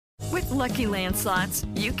With Lucky Land Slots,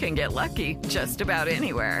 you can get lucky just about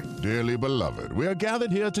anywhere. Dearly beloved, we are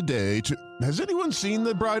gathered here today to... Has anyone seen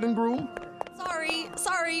the bride and groom?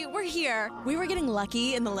 Sorry, we're here. We were getting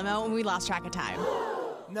lucky in the limo and we lost track of time.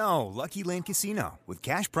 No, Lucky Land Casino, with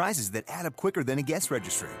cash prizes that add up quicker than a guest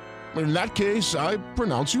registry. In that case, I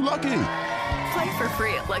pronounce you lucky. Play for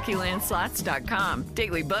free at LuckyLandSlots.com.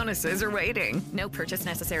 Daily bonuses are waiting. No purchase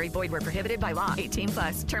necessary. Void where prohibited by law.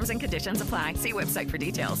 18+. Terms and conditions apply. See website for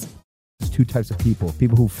details. There's two types of people.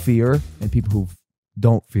 People who fear and people who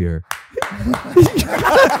don't fear.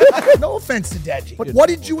 No offense to Deji, but what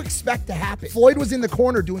did you expect to happen? Floyd was in the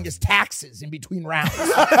corner doing his taxes in between rounds.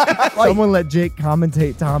 Someone let Jake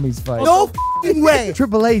commentate Tommy's fight. No f***ing way.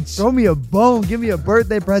 Triple H, throw me a bone, give me a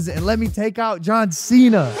birthday present, and let me take out John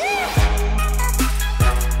Cena.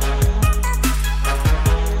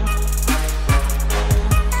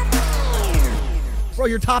 Bro,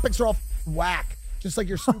 your topics are all whack, just like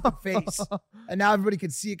your stupid face. And now everybody can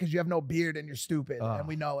see it because you have no beard and you're stupid, and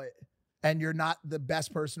we know it. And you're not the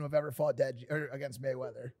best person who have ever fought against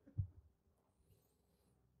Mayweather.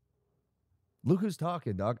 Look who's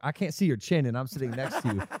talking, dog. I can't see your chin, and I'm sitting next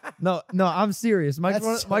to you. No, I'm serious.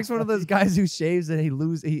 Mike's one of those guys who shaves and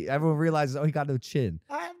everyone realizes, oh, he got no chin.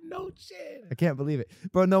 I have no chin. I can't believe it.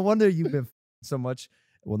 Bro, no wonder you've been so much.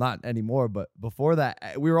 Well, not anymore, but before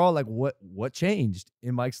that, we were all like, what changed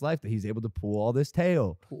in Mike's life that he's able to pull all this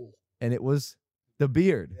tail? And it was the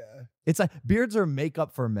beard. Yeah. It's like beards are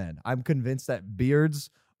makeup for men. I'm convinced that beards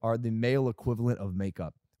are the male equivalent of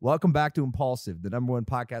makeup. Welcome back to Impulsive, the #1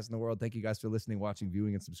 podcast in the world. Thank you guys for listening, watching,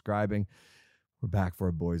 viewing, and subscribing. We're back for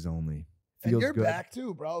a boys only. Feels and you're good. back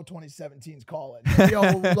too, bro. 2017's calling. Yo,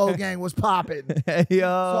 Logan was popping. Hey, yo.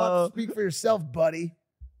 So speak for yourself, buddy.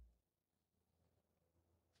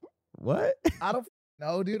 What? I don't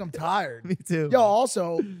know, dude. I'm tired. Me too. Yo,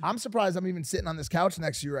 also, I'm surprised I'm even sitting on this couch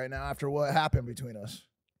next to you right now after what happened between us.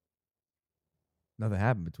 Nothing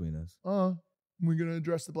happened between us. We're going to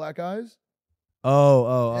address the black eyes?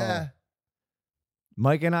 Yeah.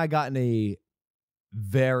 Mike and I got in a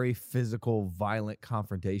very physical, violent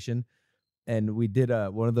confrontation, and we did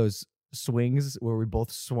one of those swings where we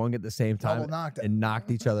both swung at the same time and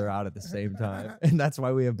knocked each other out at the same time, and that's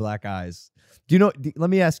why we have black eyes. Do you know?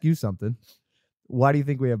 Let me ask you something. Why do you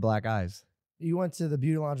think we have black eyes? You went to the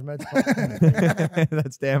beauty lounge med spa.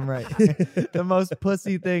 That's damn right. The most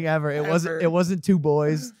pussy thing ever. It wasn't two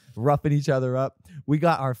boys roughing each other up. We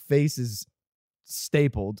got our faces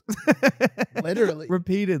stapled, literally,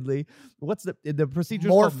 repeatedly. What's the procedure?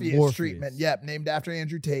 Morpheus treatment. Yep, named after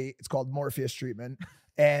Andrew Tate. It's called Morpheus treatment,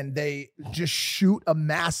 and they just shoot a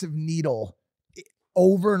massive needle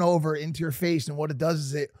over and over into your face, and what it does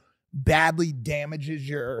is it badly damages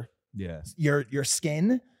your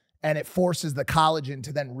skin. And it forces the collagen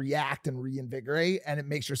to then react and reinvigorate, and it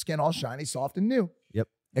makes your skin all shiny, soft, and new. Yep.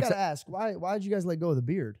 I gotta ask, why did you guys let go of the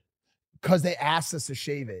beard? Because they asked us to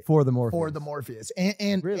shave it for the Morpheus.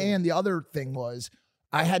 And Really? and the other thing was,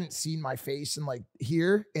 I hadn't seen my face in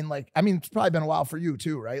it's probably been a while for you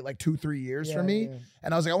too, right? Like 2-3 years for me. Yeah.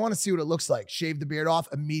 And I was like, I want to see what it looks like. Shaved the beard off.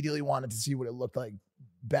 Immediately wanted to see what it looked like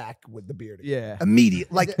back with the beard again. Yeah. Immediate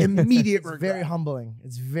It's regret. very humbling.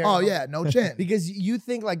 It's very humbling. Yeah, no chin. Because you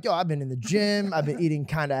think like, yo, I've been in the gym, I've been eating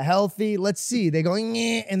kind of healthy. Let's see. They go,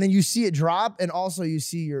 "Nyeh," and then you see it drop, and also you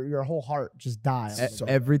see your whole heart just die.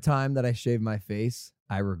 Every time that I shave my face,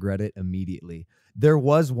 I regret it immediately. There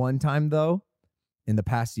was one time though, in the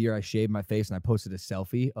past year, I shaved my face and I posted a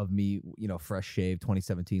selfie of me, fresh shaved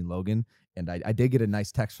 2017 Logan. And I did get a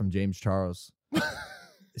nice text from James Charles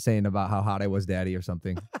saying about how hot I was, daddy, or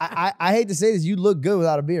something. I hate to say this, you look good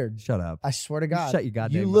without a beard. Shut up. I swear to God. Shut your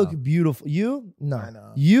goddamn You look mouth. beautiful. You? No. I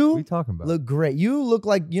know. You What are you talking about? look great. You look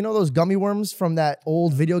like, those gummy worms from that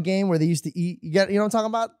old video game where they used to eat. You know what I'm talking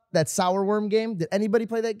about? That sour worm game. Did anybody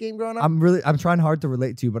play that game growing up? I'm trying hard to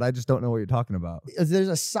relate to you, but I just don't know what you're talking about. There's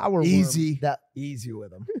a sour worm. Easy with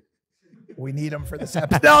them. We need them for this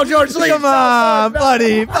episode. No, George, leave. Come on,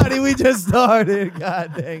 buddy, we just started.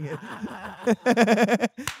 God dang it.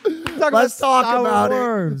 Let's talk about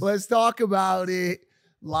it. Let's talk about it.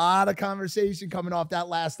 A lot of conversation coming off that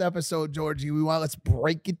last episode, Georgie. Let's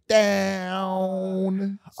break it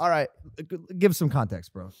down. All right. Give some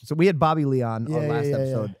context, bro. So we had Bobby Lee on last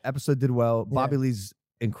episode. Yeah. Episode did well. Bobby Lee's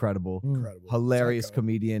incredible. Hilarious Psycho.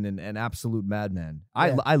 comedian and an absolute madman.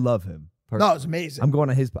 I love him. No, it's amazing. I'm going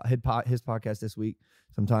to his podcast this week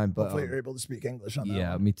sometime. But hopefully you're able to speak English on that.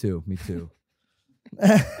 Yeah, one. me too. Me too.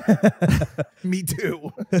 Me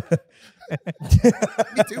too.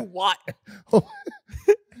 What?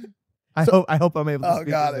 I hope I'm able to speak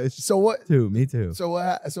got English. it. So what? Me too. So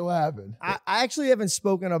what happened? I actually haven't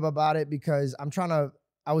spoken up about it because I'm trying to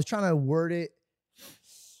I was trying to word it.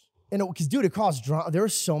 And because dude, it caused drama. There were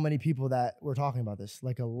so many people that were talking about this.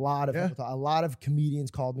 Like a lot of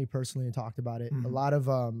comedians called me personally and talked about it. A lot of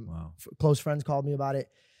close friends called me about it.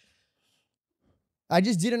 I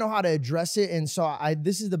just didn't know how to address it, and so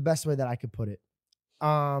this is the best way that I could put it.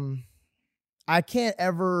 I can't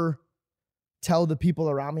ever tell the people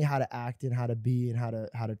around me how to act and how to be and how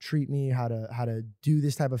to treat me, how to do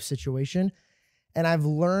this type of situation. And I've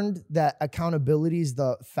learned that accountability is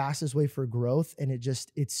the fastest way for growth. And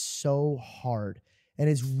it's so hard. And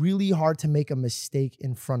it's really hard to make a mistake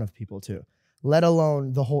in front of people too, let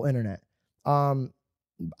alone the whole internet.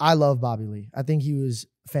 I love Bobby Lee. I think he was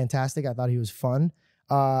fantastic. I thought he was fun.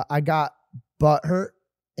 I got butthurt,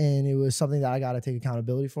 and it was something that I got to take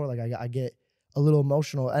accountability for. Like I get a little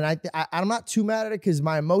emotional, and I'm not too mad at it because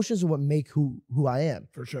my emotions are what make who I am.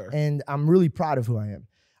 For sure. And I'm really proud of who I am.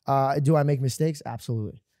 Do I make mistakes?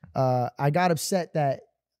 Absolutely. I got upset that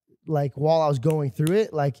like while I was going through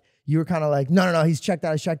it, like you were kind of like, no, he's checked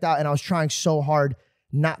out. And I was trying so hard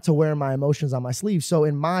not to wear my emotions on my sleeve. So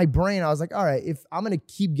in my brain, I was like, all right, if I'm going to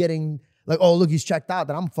keep getting like, oh, look, he's checked out,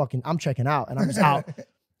 then I'm checking out and I'm just out.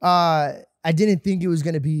 I didn't think it was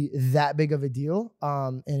going to be that big of a deal.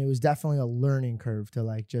 And it was definitely a learning curve to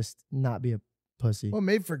like, just not be a pussy. Well,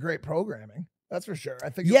 made for great programming. That's for sure. I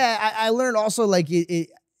think. Yeah. I learned also like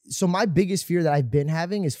so my biggest fear that I've been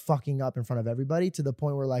having is fucking up in front of everybody to the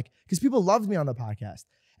point where like, because people loved me on the podcast.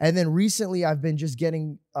 And then recently I've been just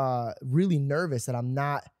getting really nervous that I'm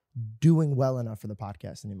not doing well enough for the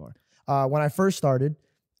podcast anymore. When I first started,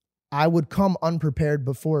 I would come unprepared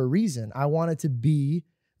but for a reason. I wanted to be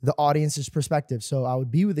the audience's perspective. So I would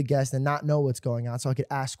be with a guest and not know what's going on so I could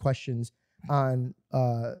ask questions on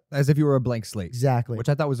as if you were a blank slate. Exactly. Which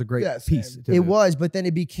I thought was a great piece. It was, but then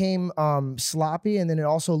it became sloppy, and then it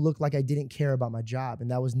also looked like I didn't care about my job, and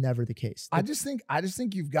that was never the case. I just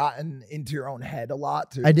think you've gotten into your own head a lot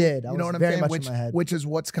too. I did. You know what I'm saying? Much in my head. Which is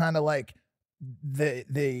what's kind of like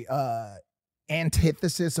the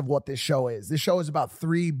antithesis of what this show is. This show is about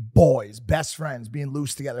three boys, best friends, being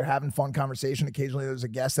loose together, having fun conversation. Occasionally there's a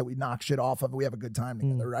guest that we knock shit off of. We have a good time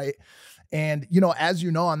together, right? And, as you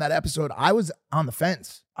know, on that episode, I was on the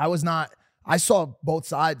fence. I saw both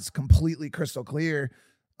sides completely crystal clear.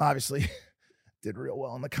 Obviously, did real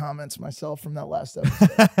well in the comments myself from that last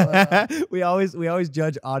episode. But, we always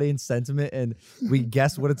judge audience sentiment, and we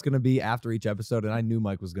guess what it's going to be after each episode. And I knew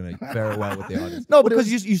Mike was going to fare well with the audience. No, but because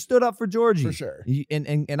you stood up for Georgie. For sure.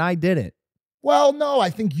 And I didn't. Well, no,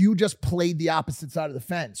 I think you just played the opposite side of the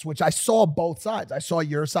fence, which I saw both sides. I saw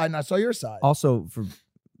your side and I saw your side. Also, for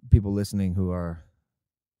people listening who are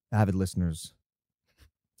avid listeners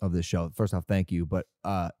of this show, first off, thank you, but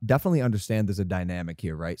definitely understand there's a dynamic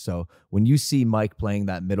here, right? So when you see Mike playing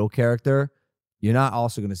that middle character, you're not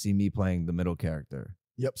also going to see me playing the middle character.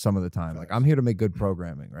 Yep. Some of the time. Like, I'm here to make good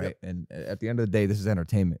programming, right? Yep. And at the end of the day, this is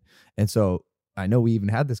entertainment. And so I know we even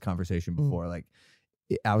had this conversation before. Like,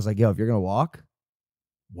 I was like, yo, if you're going to walk.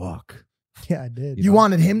 Yeah, I did. You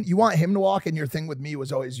want him to walk, and your thing with me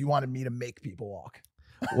was always you wanted me to make people walk.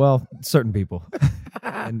 Well, certain people.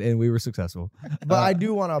 and we were successful. But I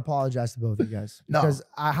do want to apologize to both of you guys. Because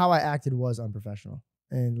how I acted was unprofessional.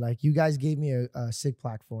 And like, you guys gave me a sick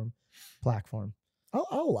platform. I'll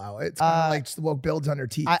allow it. It's kind of like what builds on your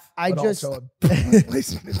teeth. I just also a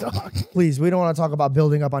place to talk. Please, we don't want to talk about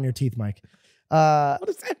building up on your teeth, Mike. What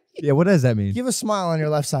does that mean? Yeah, what does that mean? Give a smile on your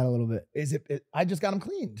left side a little bit. Is it I just got them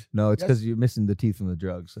cleaned. No, it's because you're missing the teeth from the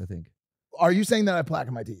drugs, I think. Are you saying that I have plaque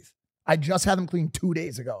in my teeth? I just had them cleaned 2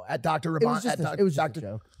 days ago at Dr. Rabon. It was just a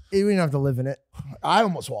joke. You didn't have to live in it. I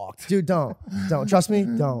almost walked. Dude, don't. Trust me,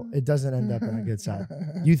 don't. It doesn't end up in a good side.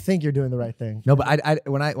 You think you're doing the right thing. No, but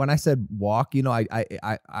when I said walk,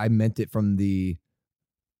 I meant it from the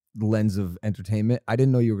lens of entertainment. I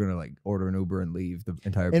didn't know you were gonna like order an Uber and leave the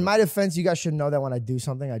entire. In my defense, you guys should know that when I do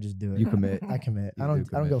something, I just do it. You commit. I commit. I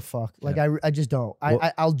don't go fuck. Like Yeah. I just don't.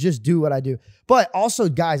 I'll just do what I do. But also,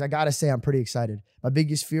 guys, I gotta say I'm pretty excited. My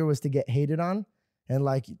biggest fear was to get hated on and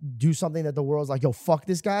like do something that the world's like, yo, fuck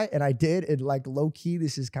this guy. And I did. And like low key,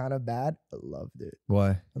 this is kind of bad. I loved it. Why?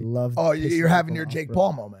 I loved Oh, you're having your Jake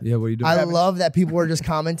Paul moment. Yeah, what are you doing? I love that people were just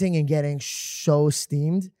commenting and getting so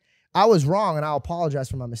steamed. I was wrong and I'll apologize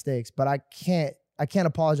for my mistakes, but I can't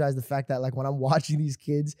apologize the fact that like when I'm watching these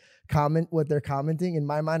kids comment what they're commenting, in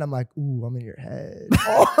my mind, I'm like, ooh, I'm in your head.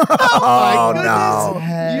 Oh,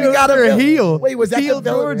 no. You got a heel. Wait, was that heel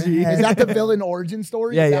the villain? Georgie. Is that the villain origin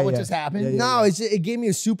story? Yeah, Is yeah, that what yeah. just happened? Yeah, yeah. No, it gave me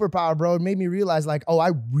a superpower, bro. It made me realize like, oh,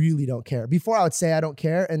 I really don't care. Before I would say I don't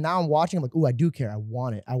care. And now I'm watching, I'm like, ooh, I do care. I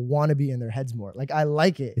want it. I want to be in their heads more. Like, I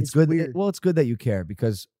like it. It's good. Weird. Well, it's good that you care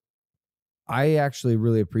because I actually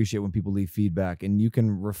really appreciate when people leave feedback, and you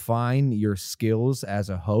can refine your skills as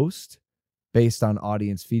a host based on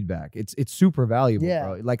audience feedback. It's super valuable,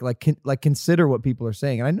 bro. Like consider what people are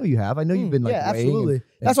saying. And I know you have. I know you've been like, absolutely.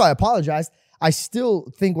 That's why I apologized. I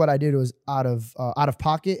still think what I did was out of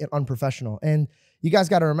pocket and unprofessional. And you guys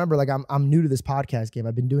got to remember, like I'm new to this podcast game.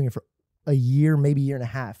 I've been doing it for a year, maybe a year and a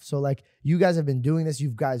half. So like you guys have been doing this.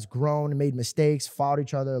 You guys grown, made mistakes, fought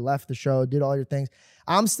each other, left the show, did all your things.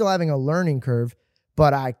 I'm still having a learning curve,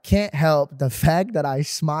 but I can't help the fact that I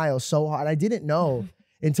smile so hard. I didn't know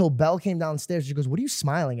until Belle came downstairs. She goes, "What are you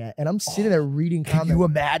smiling at?" And I'm sitting there reading comments. Can you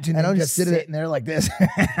imagine? And I'm just sitting there like this.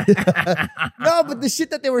 No, but the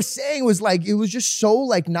shit that they were saying was like, it was just so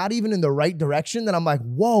like not even in the right direction that I'm like,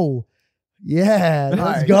 whoa. Yeah,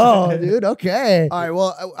 let's go, dude. Okay. All right.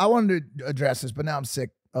 Well, I wanted to address this, but now I'm sick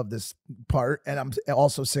of this part, and I'm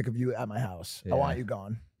also sick of you at my house. Yeah. I want you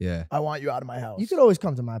gone. Yeah. I want you out of my house. You could always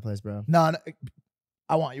come to my place, bro. No,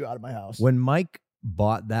 I want you out of my house. When Mike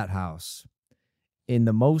bought that house, in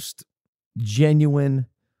the most genuine,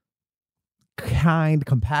 kind,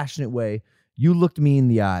 compassionate way, you looked me in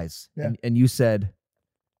the eyes and you said,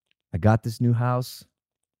 "I got this new house,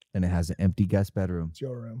 and it has an empty guest bedroom. It's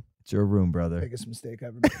your room. It's your room, brother." Biggest mistake I've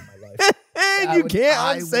ever made in my life. You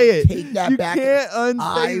can't unsay it. Take that you back. can't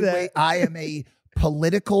unsay that. I am a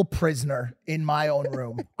political prisoner in my own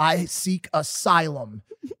room. I seek asylum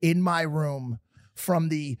in my room from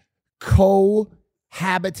the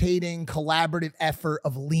cohabitating collaborative effort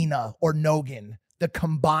of Lena or Logan, the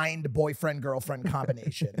combined boyfriend-girlfriend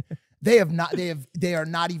combination. They are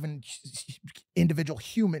not even individual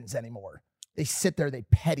humans anymore. They sit there, they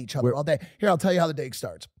pet each other all day. Here, I'll tell you how the day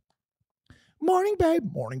starts. Morning,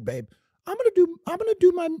 babe. Morning, babe. I'm gonna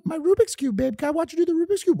do my Rubik's Cube, babe. Can I watch you do the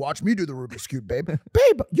Rubik's Cube? Watch me do the Rubik's Cube, babe.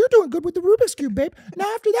 Babe, you're doing good with the Rubik's Cube, babe. Now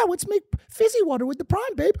after that, let's make fizzy water with the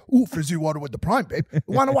Prime, babe. Ooh, fizzy water with the Prime, babe.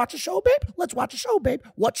 Wanna watch a show, babe? Let's watch a show, babe.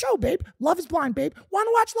 What show, babe? Love is Blind, babe.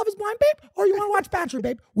 Wanna watch Love is Blind, babe? Or you wanna watch Bachelor,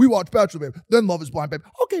 babe? We watch Bachelor, babe. Then Love is Blind, babe.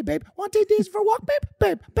 Okay, babe. Wanna take Daisy for a walk, babe?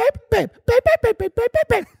 Babe, babe, babe, babe, babe, babe, babe, babe,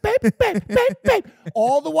 babe, babe, babe, babe, babe.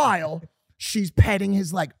 All the while, she's petting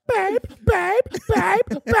his like, babe, babe,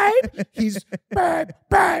 babe, babe. He's babe,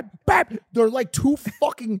 babe, babe. They're like two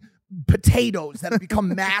fucking potatoes that have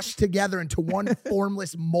become mashed together into one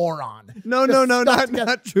formless moron. No,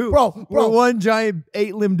 not true. Bro. We're one giant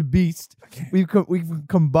 8-limbed beast. We've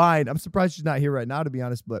combined. I'm surprised she's not here right now, to be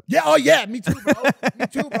honest. But yeah, me too, bro. Me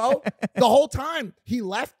too, bro. The whole time he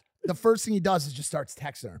left, the first thing he does is just starts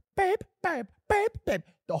texting her, babe, babe, babe, babe,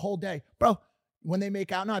 the whole day, bro. When they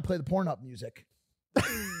make out now, I play the porn up music,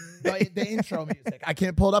 the intro music. I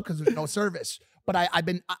can't pull it up because there's no service. But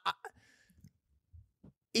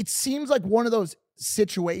it seems like one of those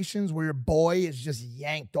situations where your boy is just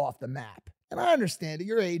yanked off the map. And I understand it.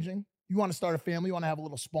 You're aging. You want to start a family. You want to have a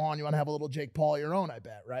little spawn. You want to have a little Jake Paul of your own, I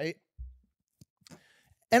bet, right?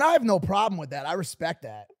 And I have no problem with that. I respect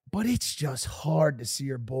that. But it's just hard to see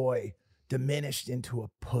your boy diminished into a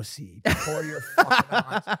pussy before your fucking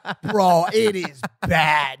eyes. Bro, it is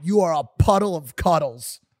bad. You are a puddle of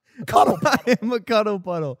cuddles. Cuddle puddle. I am a cuddle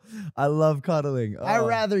puddle. I love cuddling. I'd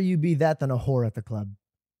rather you be that than a whore at the club.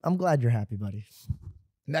 I'm glad you're happy, buddy.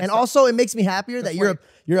 And also, it makes me happier that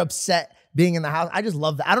you're upset being in the house. I just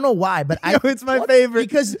love that. I don't know why, but it's my favorite.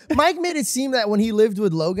 Because Mike made it seem that when he lived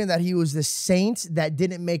with Logan that he was the saint that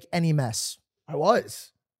didn't make any mess. I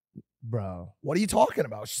was. Bro, what are you talking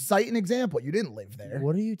about? Cite an example. You didn't live there.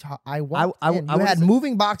 What are you talking? You had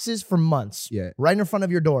moving boxes for months. Yeah, right in front of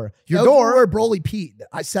your door. Your door where Broly peed.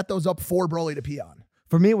 I set those up for Broly to pee on.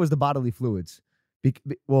 For me, it was the bodily fluids.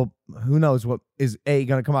 Well, who knows what is A,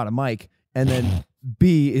 going to come out of Mike, and then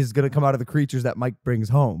B is going to come out of the creatures that Mike brings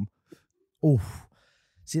home. Oof.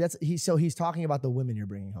 See, he's talking about the women you're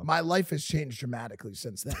bringing home. My life has changed dramatically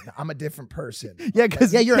since then. I'm a different person. Yeah,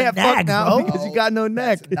 because you're can't a nag, now bro. because you got no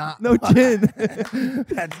neck, no chin.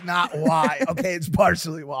 That's not why. Okay, it's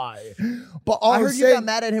partially why. But I heard you got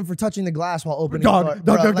mad at him for touching the glass while opening the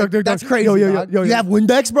door. That's crazy. Yo, you have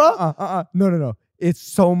Windex, bro? No. It's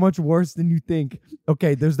so much worse than you think.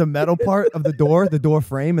 Okay, there's the metal part of the door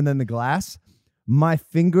frame, and then the glass.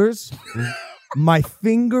 My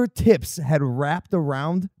fingertips had wrapped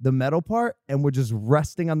around the metal part and were just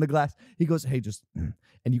resting on the glass. He goes, "Hey, just,"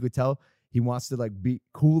 and you could tell he wants to like be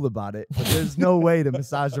cool about it, but there's no way to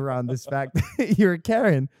massage around this fact that you're a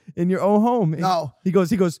Karen in your own home. No. He goes,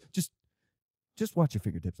 just watch your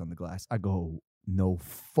fingertips on the glass. I go, no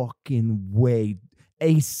fucking way.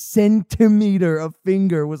 a centimeter of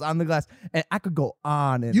finger was on the glass, and I could go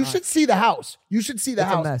on and You on. should see the house. You should see the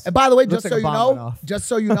It's a house. mess. And by the way, Looks just like so a you bomb went know, off. just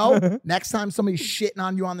so you know, next time somebody's shitting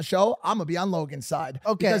on you on the show, I'm gonna be on Logan's side.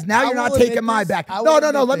 Okay, Because now I you're not will taking admit my this. back. I No, will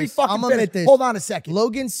no, no. admit Let me this. fucking I'm gonna finish. admit this. Hold on a second.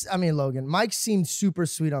 Logan, Mike seemed super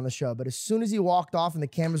sweet on the show, but as soon as he walked off and the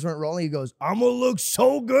cameras weren't rolling, he goes, I'm gonna look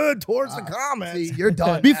so good towards the comments. See, you're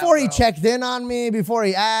done. Before now, he bro. checked in on me, before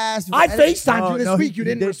he asked. I before- FaceTimed you this week. You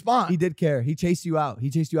didn't respond. He did care. He chased you out.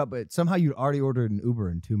 But somehow you already ordered an Uber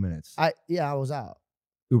in 2 minutes. I was out.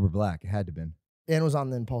 Uber Black. It had to have been. And was on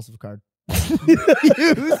the impulsive card. You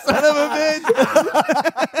son of a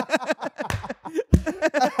bitch.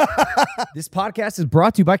 This podcast is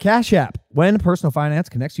brought to you by Cash App. When personal finance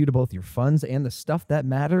connects you to both your funds and the stuff that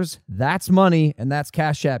matters, that's money, and that's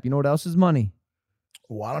Cash App. You know what else is money?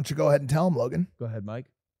 Why don't you go ahead and tell him, Logan? Go ahead, Mike.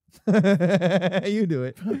 You do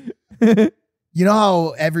it. You know how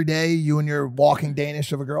every day you and your walking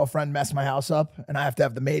Danish of a girlfriend mess my house up and I have to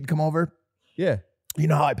have the maid come over? Yeah. You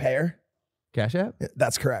know how I pay her? Cash App?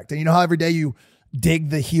 That's correct. And you know how every day you dig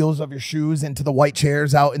the heels of your shoes into the white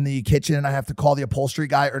chairs out in the kitchen and I have to call the upholstery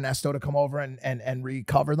guy, Ernesto, to come over and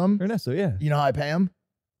recover them? Ernesto, yeah. You know how I pay him?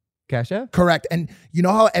 Cash App? Correct. And you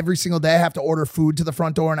know how every single day I have to order food to the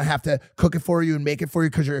front door and I have to cook it for you and make it for you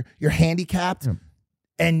because you're handicapped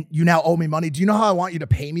and you now owe me money? Do you know how I want you to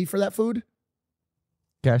pay me for that food?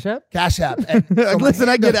 Cash App? Cash App. And so Listen,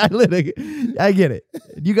 I get it. I get it.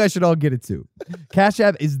 You guys should all get it too. Cash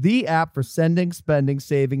App is the app for sending, spending,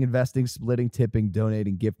 saving, investing, splitting, tipping,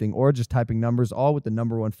 donating, gifting, or just typing numbers, all with the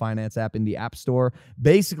 #1 finance app in the App Store.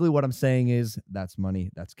 Basically, what I'm saying is that's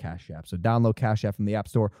money. That's Cash App. So download Cash App from the App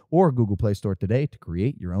Store or Google Play Store today to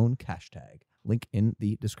create your own cash tag. Link in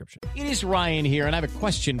the description. It is Ryan here, and I have a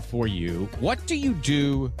question for you. What do you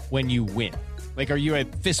do when you win? Like, are you a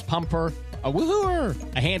fist pumper, a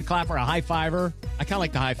woohooer, a hand clapper, a high fiver? I kind of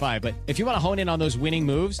like the high five, but if you want to hone in on those winning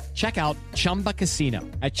moves, check out Chumba Casino.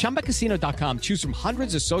 At ChumbaCasino.com, choose from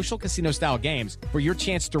hundreds of social casino-style games for your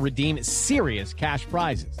chance to redeem serious cash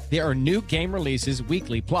prizes. There are new game releases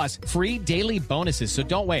weekly, plus free daily bonuses. So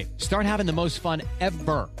don't wait. Start having the most fun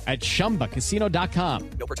ever at ChumbaCasino.com.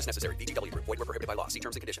 No purchase necessary. VGW. Void were prohibited by law. See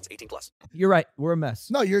terms and conditions. 18+. You're right. We're a mess.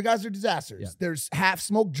 No, you guys are disasters. Yeah. There's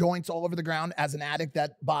half-smoked joints all over the ground. As an addict,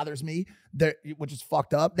 that bothers me. There, which is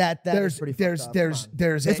fucked up. That there's is pretty there's fucked up. there's Come on.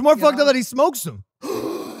 there's It's more fucked up that he smokes them.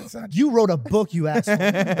 That's not You wrote a book, you asshole.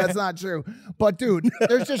 That's not true. But dude,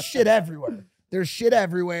 there's just shit everywhere. There's shit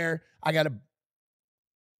everywhere. I gotta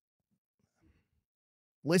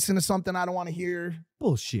listen to something I don't want to hear.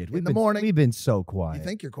 Bullshit. In the morning. We've been so quiet. You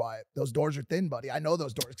think you're quiet. Those doors are thin, buddy. I know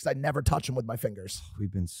those doors because I never touch them with my fingers.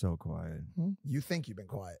 We've been so quiet. You think you've been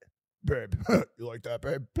quiet. Babe, you like that,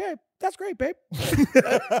 babe? Babe, that's great, babe. Babe.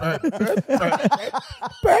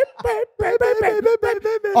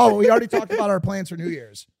 Oh, we already talked about our plans for New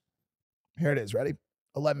Year's. Here it is. Ready?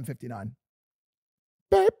 11:59.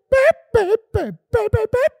 Babe, babe, babe, babe, babe, babe,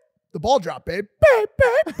 babe. The ball drop, babe. Babe,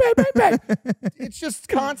 babe, babe, babe, babe. It's just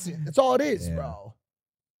constant. That's all it is, Yeah. bro.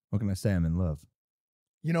 What can I say? I'm in love.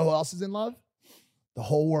 You know who else is in love? The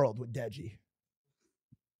whole world with Deji.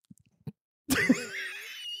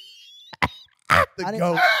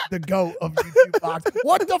 The goat of YouTube box.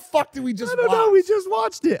 What the fuck did we just I don't watch? know. We just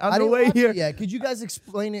watched it on I the didn't way watch here. it yet. Could you guys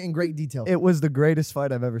explain it in great detail? It was the greatest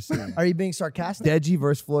fight I've ever seen. Are you being sarcastic? Deji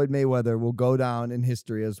versus Floyd Mayweather will go down in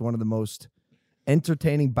history as one of the most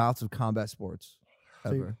entertaining bouts of combat sports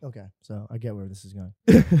So you- ever. okay, so I get where this is going.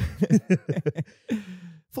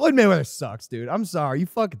 Floyd Mayweather sucks, dude. I'm sorry. You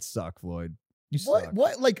fucking suck, Floyd. You suck.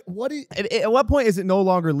 What is At what point is it no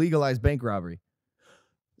longer legalized bank robbery?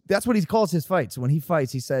 That's what he calls his fights. When he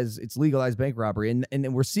fights, he says it's legalized bank robbery. And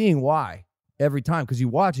we're seeing why every time. Because you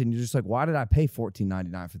watch it and you're just like, why did I pay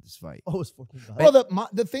 $14.99 for this fight? Oh, it's $14. well,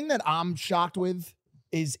 the thing that I'm shocked with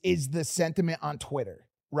is the sentiment on Twitter,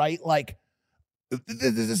 right? Like,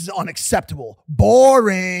 this is unacceptable.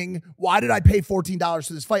 Boring. Why did I pay $14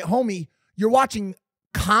 for this fight? Homie, you're watching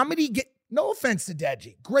comedy. No offense to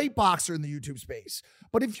Deji, great boxer in the YouTube space.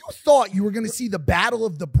 But if you thought you were going to see the battle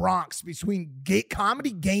of the Bronx between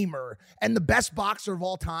comedy gamer and the best boxer of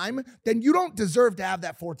all time, then you don't deserve to have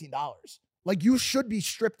that $14. Like, you should be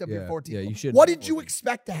stripped of your $14. Yeah, you should. What did you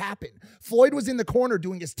expect to happen? Floyd was in the corner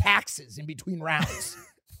doing his taxes in between rounds,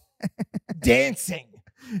 dancing,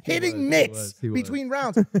 hitting mitts He was. between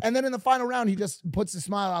rounds. And then in the final round, he just puts a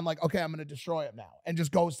smile on, like, okay, I'm going to destroy him now, and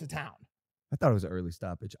just goes to town. I thought it was an early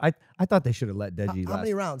stoppage. I thought they should have let Deji How last.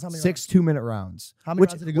 many rounds? How many 6 rounds? 2-minute rounds. How many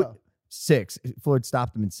rounds did it go? 6. Floyd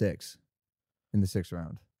stopped him in 6 in the 6th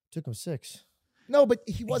round. Took him 6. No, but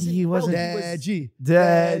he wasn't. He wasn't- bro, he was-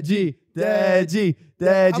 Deji. Deji.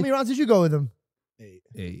 How many rounds did you go with him?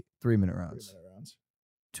 8. 3-minute rounds. 3-minute rounds.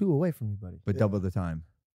 2 away from you, buddy. But double the time.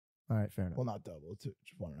 All right, fair enough. Well, not double. Just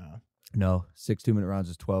 1.5. No, 6 2-minute rounds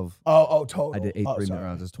is 12. Oh, total. I did 8 3-minute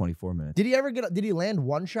rounds is 24 minutes. Did he land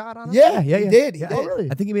one shot on him? Yeah, he did. He Oh, did.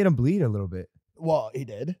 really? I think he made him bleed a little bit. Well, he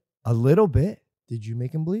did. A little bit? Did you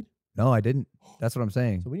make him bleed? No, I didn't. That's what I'm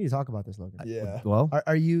saying. So we need to talk about this, Logan. Yeah. Well,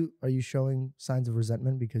 Are you showing signs of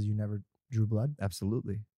resentment because you never drew blood?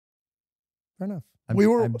 absolutely. Fair enough.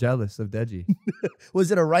 I'm jealous of Deji.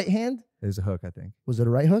 Was it a right hand? It was a hook, I think. Was it a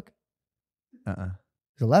right hook?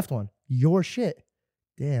 It's The left one. Your shit.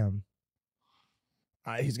 Damn.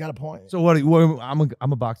 He's got a point. So I'm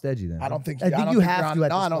a box Deji then. I don't think. I think you have to.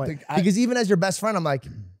 I don't think. Because even as your best friend, I'm like,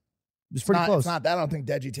 it's pretty close. It's not that. I don't think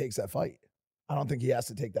Deji takes that fight. I don't think he has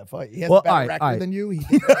to take that fight. He has Well, a better all record right. than you.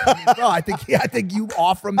 Bro, I think you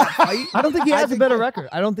off from that fight. I don't think he has a better record.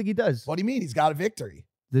 I don't think he does. What do you mean? He's got a victory.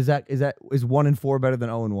 Is 1-4 better than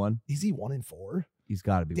 0-1? Is he 1-4? He's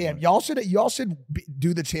got to be. Damn, 1. y'all should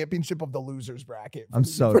do the championship of the losers bracket. I'm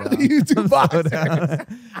so for down. the YouTube I'm so boxers. down.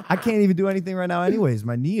 I can't even do anything right now. Anyways,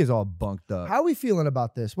 my knee is all bunked up. How are we feeling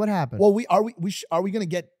about this? What happened? Well, are we gonna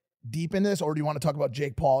get deep in this, or do you want to talk about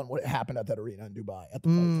Jake Paul and what happened at that arena in Dubai at the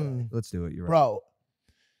fight today? Let's do it. You're right. Bro,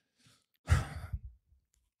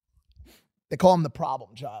 they call him the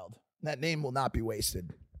problem child. That name will not be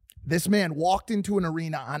wasted. This man walked into an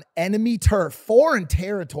arena on enemy turf, foreign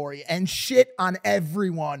territory, and shit on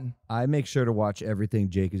everyone. I make sure to watch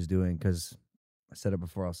everything Jake is doing because I said it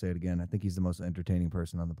before, I'll say it again. I think he's the most entertaining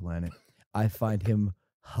person on the planet. I find him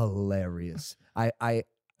hilarious. I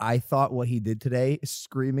thought what he did today,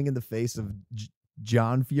 screaming in the face of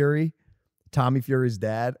John Fury, Tommy Fury's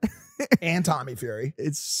dad, and Tommy Fury.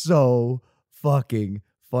 It's so fucking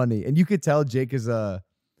funny. And you could tell Jake is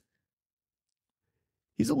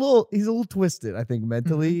he's a little twisted, I think,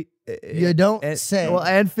 mentally. You don't say. Well,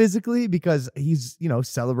 and physically, because he's,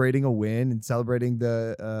 celebrating a win and celebrating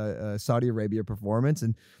the Saudi Arabia performance.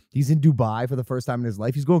 And he's in Dubai for the first time in his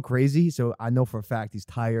life. He's going crazy. So I know for a fact he's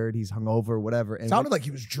tired. He's hungover, whatever. And sounded like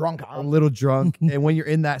he was drunk. A little drunk. And when you're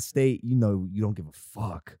in that state, you don't give a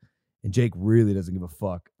fuck. And Jake really doesn't give a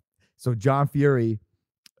fuck. So John Fury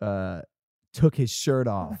took his shirt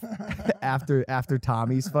off after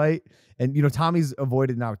Tommy's fight. And, Tommy's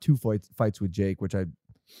avoided now 2 fights with Jake, which I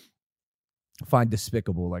find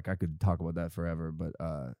despicable. Like, I could talk about that forever. But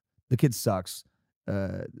the kid sucks.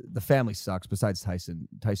 The family sucks besides Tyson.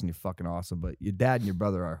 Tyson, you're fucking awesome. But your dad and your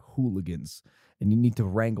brother are hooligans. And you need to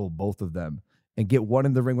wrangle both of them. And get one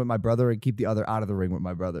in the ring with my brother and keep the other out of the ring with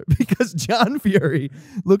my brother. Because John Fury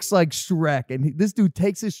looks like Shrek. And this dude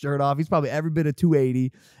takes his shirt off. He's probably every bit of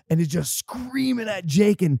 280. And is just screaming at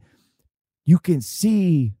Jake. And you can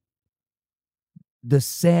see the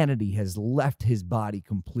sanity has left his body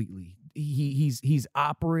completely. He's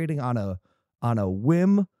operating on a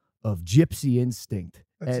whim of gypsy instinct.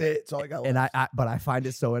 That's it. That's all I got. And but I find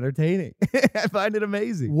it so entertaining. I find it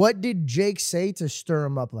amazing. What did Jake say to stir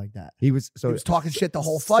him up like that? He was talking shit the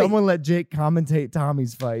whole fight. Someone let Jake commentate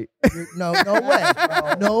Tommy's fight. No way.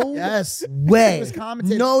 No yes. way. He was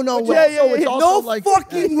commentating. No Which way. also- which also, No like-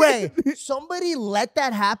 fucking way. Somebody let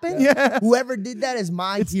that happen? Yeah. Whoever did that is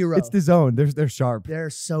my hero. It's the zone. They're sharp.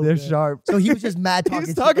 They're so They're good. sharp. So he was just mad talking He was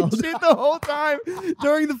shit talking the whole shit the whole time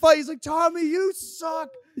during the fight. He's like, Tommy, you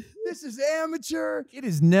suck. This is amateur. It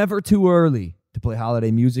is never too early to play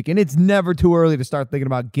holiday music, and it's never too early to start thinking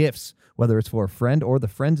about gifts, whether it's for a friend or the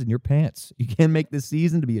friends in your pants. You can make this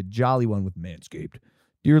season to be a jolly one with Manscaped.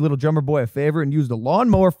 Do your little drummer boy a favor and use the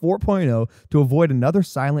Lawnmower 4.0 to avoid another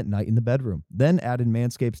silent night in the bedroom. Then add in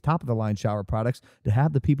Manscaped's top-of-the-line shower products to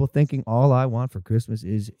have the people thinking, all I want for Christmas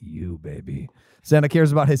is you, baby. Santa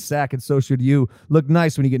cares about his sack, and so should you. Look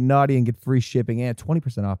nice when you get naughty and get free shipping and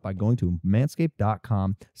 20% off by going to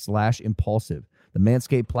manscaped.com/impulsive. The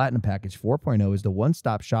Manscaped Platinum Package 4.0 is the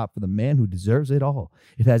one-stop shop for the man who deserves it all.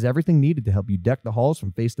 It has everything needed to help you deck the halls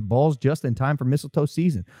from face to balls just in time for mistletoe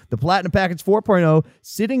season. The Platinum Package 4.0,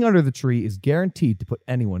 sitting under the tree, is guaranteed to put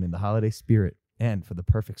anyone in the holiday spirit. And for the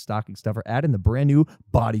perfect stocking stuffer, add in the brand new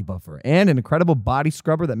Body Buffer and an incredible body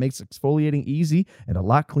scrubber that makes exfoliating easy and a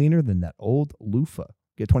lot cleaner than that old loofah.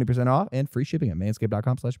 Get 20% off and free shipping at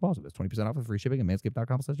manscaped.com/impulsive. That's 20% off and free shipping at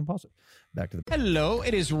manscaped.com/impulsive. Back to the... Hello,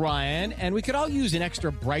 it is Ryan, and we could all use an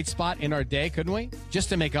extra bright spot in our day, couldn't we? Just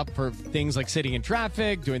to make up for things like sitting in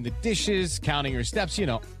traffic, doing the dishes, counting your steps,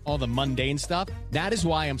 all the mundane stuff. That is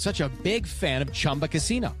why I'm such a big fan of Chumba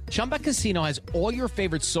Casino. Chumba Casino has all your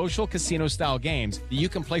favorite social casino-style games that you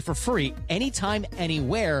can play for free anytime,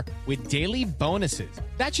 anywhere with daily bonuses.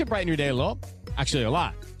 That should brighten your day a little. Actually, a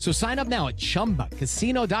lot. So sign up now at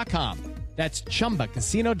ChumbaCasino.com. That's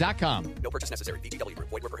ChumbaCasino.com. No purchase necessary. VGW Group.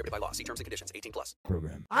 Void where prohibited by law. See terms and conditions. 18+.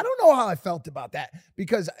 Program. I don't know how I felt about that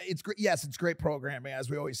because it's great. Yes, it's great programming, as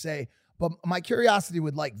we always say. But my curiosity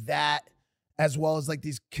would like that, as well as like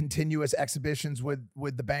these continuous exhibitions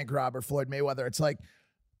with the bank robber Floyd Mayweather. It's like,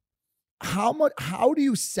 how do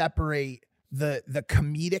you separate the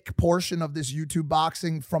comedic portion of this YouTube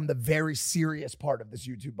boxing from the very serious part of this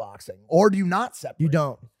YouTube boxing? Or do you not separate? You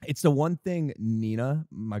don't. It's the one thing Nina,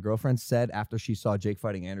 my girlfriend, said after she saw Jake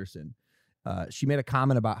fighting Anderson. She made a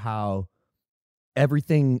comment about how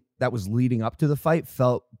everything that was leading up to the fight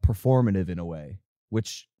felt performative in a way,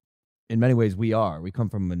 which in many ways we are. We come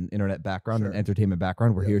from an internet background, an entertainment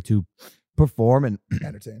background. We're here to perform and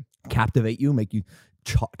entertain, captivate you, make you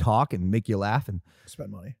talk and make you laugh and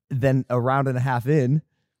spend money. Then a round and a half in,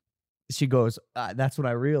 she goes, that's when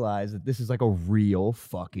I realized that this is like a real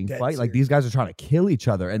fucking fight. Serious. Like these guys are trying to kill each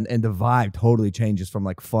other. And the vibe totally changes from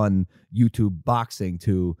like fun YouTube boxing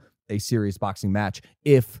to a serious boxing match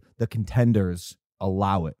if the contenders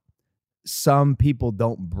allow it. Some people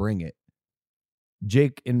don't bring it.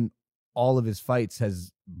 Jake in all of his fights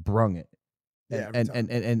has brung it. Yeah,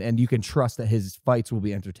 and you can trust that his fights will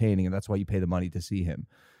be entertaining, and that's why you pay the money to see him.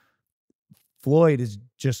 Floyd is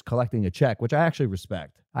just collecting a check, which I actually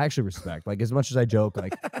respect. Like, as much as I joke,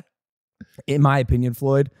 like, in my opinion,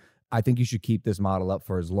 Floyd, I think you should keep this model up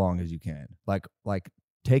for as long as you can. Like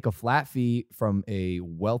take a flat fee from a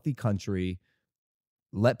wealthy country,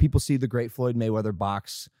 let people see the great Floyd Mayweather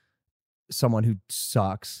box someone who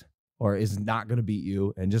sucks or is not going to beat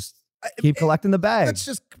you, and just keep collecting the bag. Let's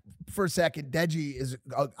just, for a second,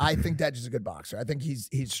 I think Deji's a good boxer. I think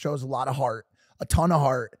he shows a lot of heart, a ton of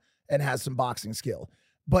heart, and has some boxing skill.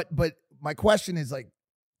 But my question is, like,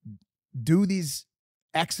 do these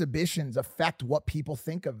exhibitions affect what people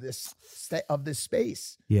think of this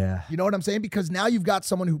space? Yeah. You know what I'm saying? Because now you've got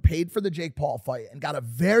someone who paid for the Jake Paul fight and got a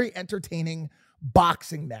very entertaining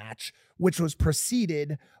boxing match, which was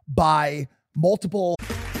preceded by multiple...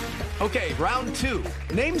 Okay, round two.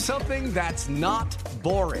 Name something that's not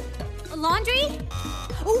boring. A laundry?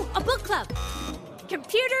 Ooh, a book club.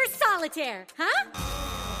 Computer solitaire, huh?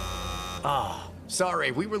 Ah, sorry,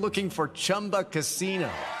 we were looking for Chumba Casino.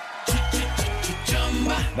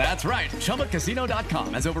 That's right,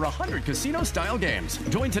 ChumbaCasino.com has over 100 casino-style games.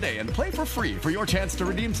 Join today and play for free for your chance to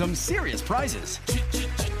redeem some serious prizes.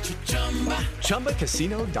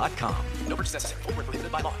 ChumbaCasino.com. No purchase necessary. Void where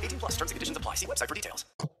prohibited by law. 18+. Terms and conditions apply. See website for details.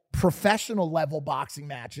 Professional level boxing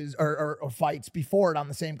matches or fights before it on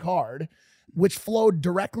the same card, which flowed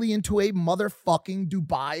directly into a motherfucking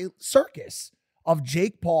Dubai circus of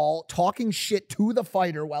Jake Paul talking shit to the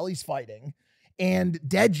fighter while he's fighting, and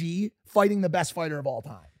Deji fighting the best fighter of all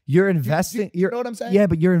time. You're investing. You know what I'm saying? Yeah,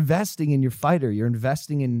 but you're investing in your fighter. You're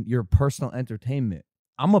investing in your personal entertainment.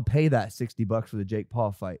 I'm gonna pay that $60 for the Jake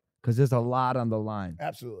Paul fight because there's a lot on the line.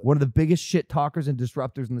 Absolutely. One of the biggest shit talkers and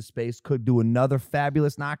disruptors in the space could do another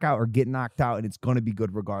fabulous knockout or get knocked out, and it's going to be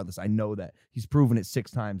good regardless. I know that. He's proven it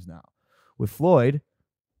 6 times now. With Floyd,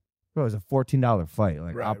 bro, it's a $14 fight.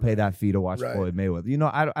 Like, I'll pay that fee to watch Floyd Mayweather. You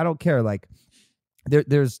know, I don't care. Like,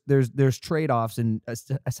 there's trade-offs, and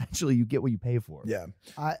essentially you get what you pay for. Yeah.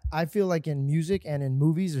 I feel like in music and in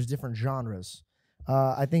movies, there's different genres.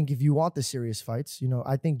 I think if you want the serious fights, you know,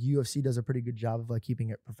 I think UFC does a pretty good job of like keeping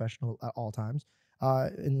it professional at all times,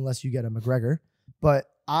 unless you get a McGregor. But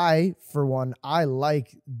I, for one, I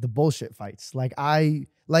like the bullshit fights. Like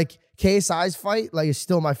KSI's fight, like, is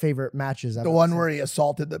still my favorite matches. The one where he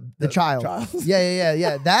assaulted the child.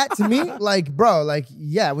 Yeah. That to me, like, bro, like,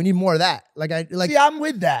 yeah, we need more of that. See, I'm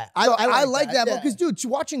with that. I like that because, dude,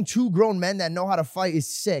 watching 2 grown men that know how to fight is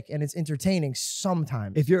sick and it's entertaining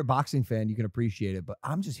sometimes. If you're a boxing fan, you can appreciate it, but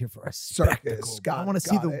I'm just here for a spectacle. I want to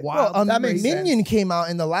see the wild. Well, Minion came out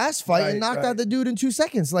in the last fight and knocked out the dude in 2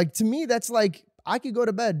 seconds. Like, to me, that's like, I could go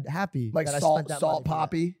to bed happy. Like Salt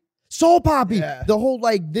Poppy. Soul Poppy. Yeah. The whole,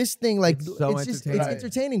 like, this thing, like, it's entertaining. It's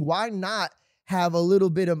entertaining. Why not have a little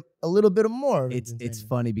bit of more? It's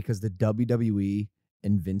funny because the WWE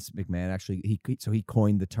and Vince McMahon actually he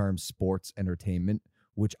coined the term sports entertainment,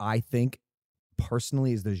 which I think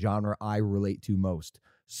personally is the genre I relate to most.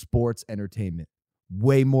 Sports entertainment.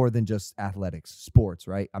 Way more than just athletics, sports,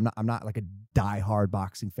 right? I'm not like a diehard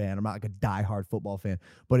boxing fan. I'm not like a diehard football fan.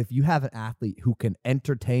 But if you have an athlete who can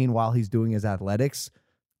entertain while he's doing his athletics,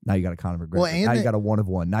 now you got a Conor McGregor. Now you got a one of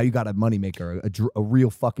one. Now you got a moneymaker, a real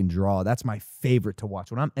fucking draw. That's my favorite to watch.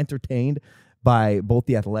 When I'm entertained by both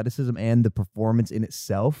the athleticism and the performance in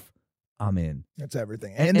itself, I'm in. That's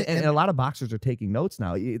everything. And a lot of boxers are taking notes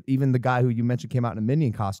now. Even the guy who you mentioned came out in a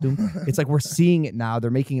Minion costume. It's like we're seeing it now. They're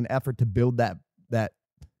making an effort to build that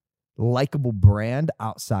likable brand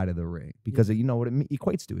outside of the ring because you know what it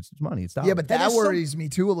equates to. It's money. It's dollars. Yeah, but that worries me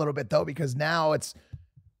too a little bit though, because now it's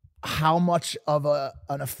how much of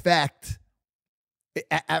an effect.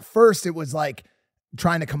 At first, it was like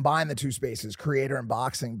trying to combine the two spaces, creator and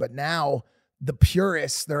boxing. But now the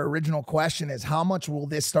purists, their original question is, how much will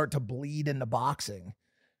this start to bleed into boxing?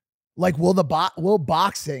 Like, will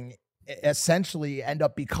boxing essentially end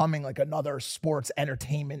up becoming like another sports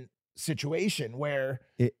entertainment situation where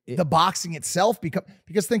the boxing itself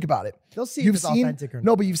because think about it. They'll see if it's authentic or not.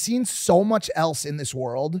 No, but you've seen so much else in this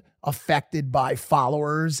world affected by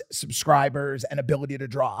followers, subscribers, and ability to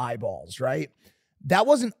draw eyeballs, right? That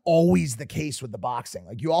wasn't always the case with the boxing.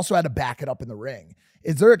 Like, you also had to back it up in the ring.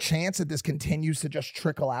 Is there a chance that this continues to just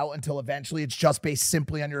trickle out until eventually it's just based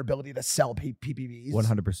simply on your ability to sell PPVs?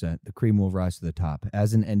 100%. The cream will rise to the top.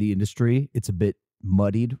 As an indie industry, it's a bit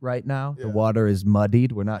muddied right now. Yeah. The water is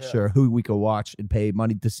muddied. We're not sure who we could watch and pay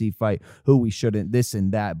money to see fight, who we shouldn't, this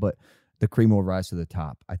and that, but the cream will rise to the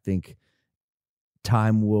top. I think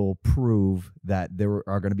time will prove that there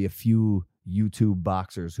are going to be a few YouTube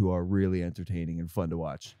boxers who are really entertaining and fun to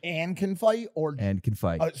watch. And can fight? And can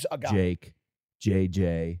fight. Jake,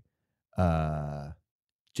 JJ,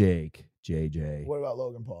 Jake, JJ. What about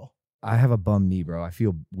Logan Paul? I have a bum knee, bro. I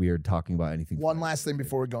feel weird talking about anything. One last thing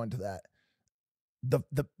before we go into that.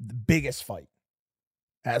 The biggest fight,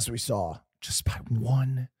 as we saw, just by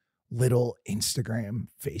one little Instagram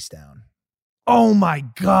face down. Oh my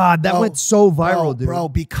God, that went so viral, dude. Bro,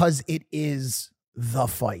 because it is the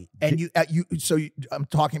fight. And I'm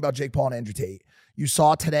talking about Jake Paul and Andrew Tate. You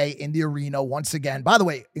saw today in the arena once again. By the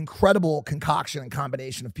way, incredible concoction and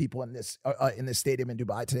combination of people in this stadium in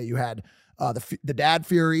Dubai today. You had the Dad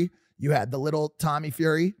Fury, you had the little Tommy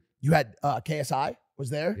Fury, you had KSI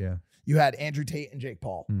was there. Yeah. You had Andrew Tate and Jake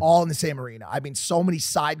Paul, all in the same arena. I mean, so many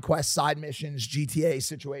side quests, side missions, GTA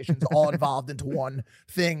situations, all involved into one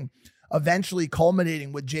thing, eventually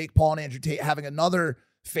culminating with Jake Paul and Andrew Tate having another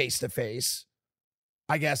face-to-face.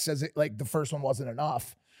 I guess like the first one wasn't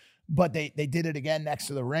enough, but they did it again next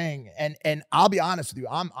to the ring. And I'll be honest with you,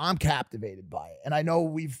 I'm captivated by it. And I know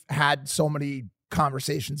we've had so many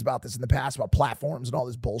conversations about this in the past about platforms and all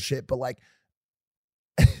this bullshit, but like,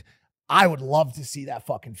 I would love to see that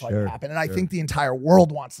fucking fight happen. And I think the entire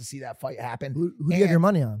world wants to see that fight happen. Who do you have your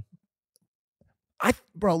money on?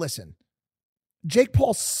 Bro, listen. Jake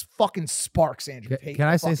Paul fucking sparks Andrew Tate. Can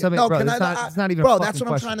I say something? No, bro, it's not even bro, a that's what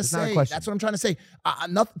I'm question. trying to It's not a say. question. That's what I'm trying to say.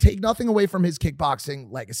 Take nothing away from his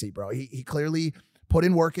kickboxing legacy, bro. He clearly put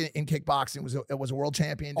in work in kickboxing, was a world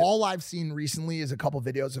champion. All I've seen recently is a couple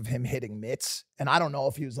videos of him hitting mitts. And I don't know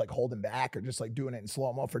if he was like holding back or just like doing it in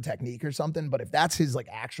slow-mo for technique or something. But if that's his like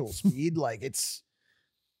actual speed, like it's...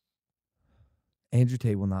 Andrew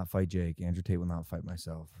Tate will not fight Jake. Andrew Tate will not fight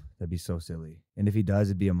myself. That'd be so silly. And if he does,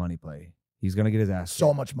 it'd be a money play. He's going to get his ass kicked.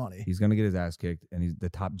 So much money. He's going to get his ass kicked. And the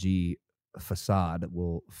Top G facade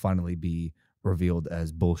will finally be revealed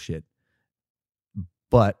as bullshit.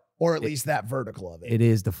 But... Or at least that vertical of it. It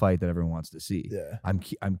is the fight that everyone wants to see. Yeah.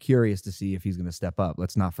 I'm curious to see if he's going to step up.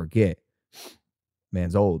 Let's not forget,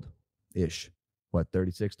 man's old-ish. What,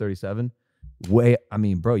 36, 37?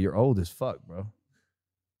 Bro, you're old as fuck, bro.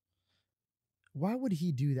 Why would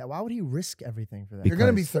he do that? Why would he risk everything for that? You're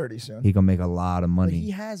going to be 30 soon. He going to make a lot of money. But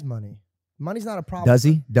he has money. Money's not a problem. Does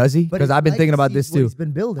he? Because I've been thinking about this too. He's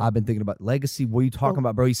been building. I've been thinking about legacy. What are you talking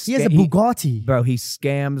about, bro? He has a Bugatti. Bro, he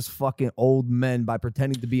scams fucking old men by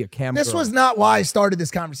pretending to be a camera. This was not why I started this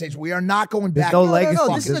conversation. We are not going back. No legacy.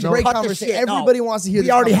 No, this is a great conversation. Everybody wants to hear this.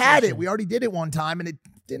 We already had it. We already did it one time, and it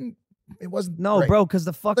didn't. It wasn't. No, great. bro, because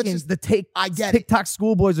I get TikTok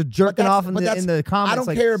schoolboys are jerking off in the comments. I don't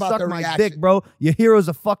like, care about suck the my reaction. dick, bro. Your hero's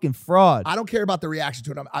a fucking fraud. I don't care about the reaction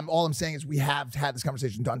to it. All I'm saying is we have had this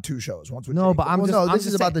conversation on 2 shows. Once with no, Jake. but this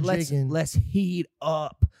is about the Jake. Let's heat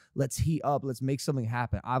up. Let's heat up. Let's make something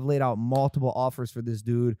happen. I've laid out multiple offers for this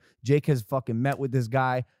dude. Jake has fucking met with this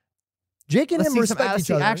guy. Jake and him respect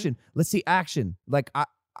each other. Action. Let's see action. Like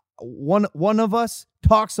one of us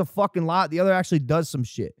talks a fucking lot. The other actually does some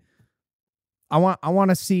shit. I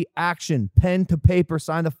want to see action, pen to paper,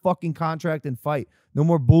 sign the fucking contract and fight. No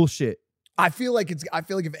more bullshit. I feel like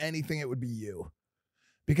if anything, it would be you,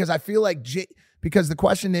 because I feel like because the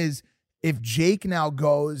question is, if Jake now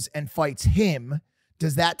goes and fights him,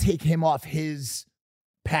 does that take him off his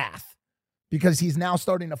path? Because he's now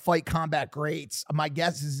starting to fight combat greats. My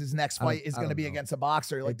guess is his next fight is going to be against a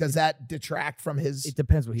boxer. Like, does that detract from his? It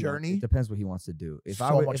depends what journey. It depends what he wants to do. If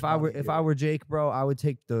I were Jake, bro, I would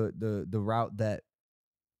take the route that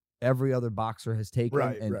every other boxer has taken,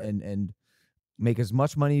 and make as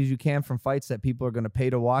much money as you can from fights that people are going to pay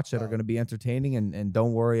to watch, that are going to be entertaining, and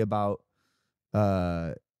don't worry about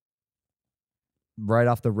right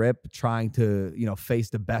off the rip trying to, face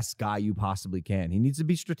the best guy you possibly can. He needs to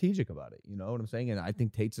be strategic about it. You know what I'm saying? And I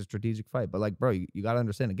think Tate's a strategic fight. But like, bro, you got to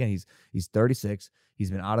understand, again, he's 36.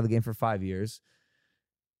 He's been out of the game for 5 years.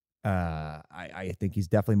 I think he's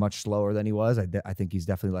definitely much slower than he was. I think he's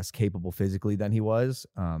definitely less capable physically than he was.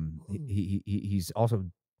 He's also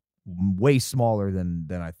way smaller than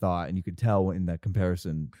I thought, and you could tell in the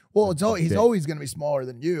comparison. Well, he's always going to be smaller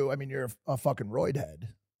than you. I mean, you're a fucking roid head.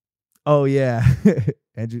 Oh yeah,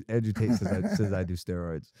 Andrew Tate says I do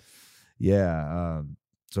steroids. Yeah,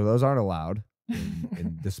 so those aren't allowed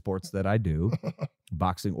in the sports that I do,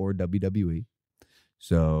 boxing or WWE.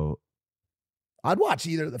 So I'd watch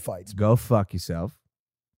either of the fights. Go fuck yourself.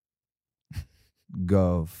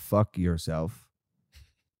 Go fuck yourself.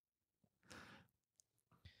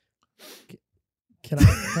 Can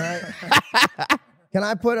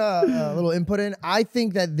I put a little input in? I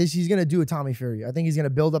think that he's going to do a Tommy Fury. I think he's going to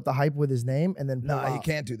build up the hype with his name and then he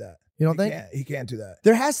can't do that. You don't think? He can't do that.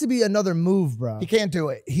 There has to be another move, bro. He can't do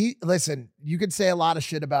it. Listen, you could say a lot of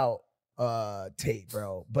shit about Tate,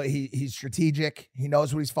 bro, but he's strategic. He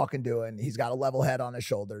knows what he's fucking doing. He's got a level head on his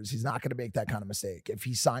shoulders. He's not going to make that kind of mistake. If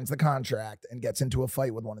he signs the contract and gets into a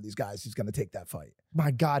fight with one of these guys, he's going to take that fight.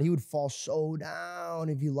 My God, he would fall so down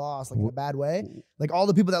if he lost, like in a bad way. Like all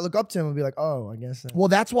the people that look up to him would be like, "Oh, I guess." Well,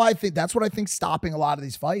 that's what I think stopping a lot of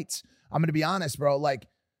these fights. I'm going to be honest, bro. Like,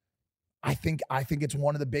 I think it's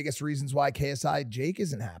one of the biggest reasons why KSI Jake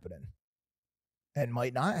isn't happening. And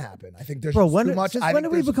might not happen. I think there's too much. When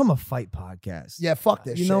did we become a fight podcast? Yeah, fuck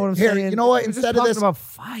this. You know what I'm saying? You know what? Instead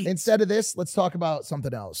of this, let's talk about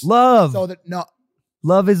something else. Love.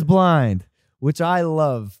 Love is Blind, which I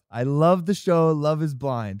love. I love the show. Love is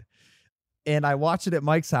Blind, and I watch it at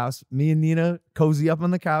Mike's house. Me and Nina cozy up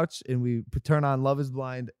on the couch, and we turn on Love is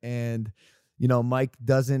Blind, and Mike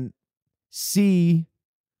doesn't see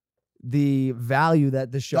the value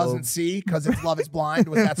that the show doesn't see because it's Love is Blind.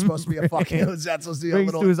 Was that supposed to be a fucking? Was that supposed to be a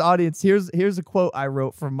little? To his audience. Here's a quote I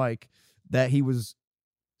wrote from Mike that he was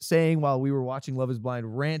saying while we were watching Love is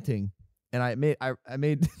Blind, ranting, and I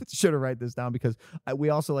made sure to write this down because we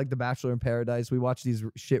also like The Bachelor in Paradise. We watch these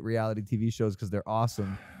shit reality TV shows because they're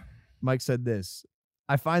awesome. Mike said this: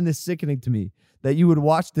 "I find this sickening to me that you would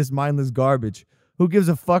watch this mindless garbage. Who gives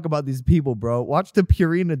a fuck about these people, bro? Watch the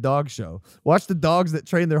Purina dog show. Watch the dogs that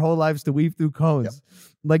train their whole lives to weave through cones.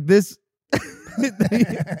 Like this."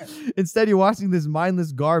 Instead, you're watching this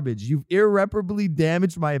mindless garbage. You've irreparably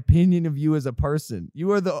damaged my opinion of you as a person.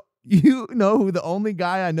 You know who the only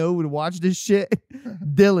guy I know who would watch this shit?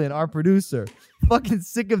 Dylan, our producer. Fucking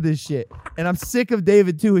sick of this shit. And I'm sick of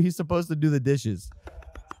David too. He's supposed to do the dishes.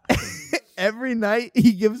 Every night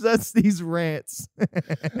he gives us these rants.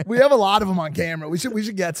 We have a lot of them on camera. We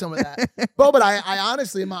should get some of that. Bro, but I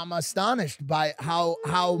honestly am astonished by how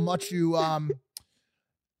much you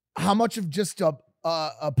how much of just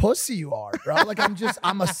a pussy you are, bro. Like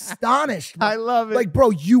I'm astonished. Bro. I love it. Like,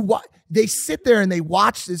 bro, they sit there and they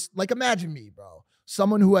watch this. Like, imagine me, bro.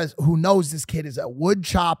 Someone who knows this kid is a wood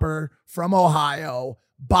chopper from Ohio,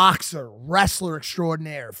 boxer, wrestler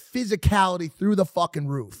extraordinaire, physicality through the fucking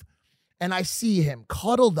roof. And I see him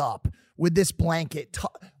cuddled up with this blanket,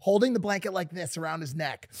 holding the blanket like this around his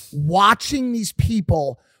neck, watching these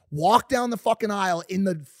people walk down the fucking aisle in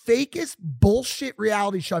the fakest bullshit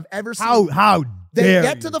reality show I've ever seen. How they dare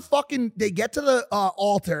get you. to the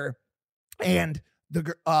altar, and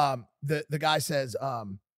the guy says,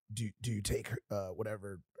 do you take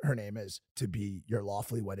whatever her name is to be your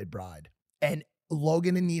lawfully wedded bride? And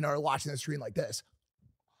Logan and Nina are watching the screen like this.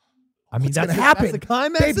 I mean, what's gonna happen? That's the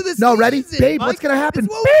climax Babe, of this no, season, ready? Babe, Mike. what's gonna happen?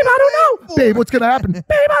 It's Babe, what we're I don't know. for. Babe, what's gonna happen? Babe,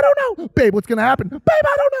 I don't know. Babe, what's gonna happen? Babe,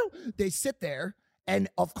 I don't know. They sit there, and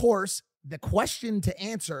of course, the question to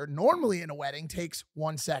answer normally in a wedding takes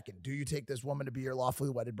 1 second. Do you take this woman to be your lawfully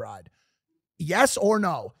wedded bride? Yes or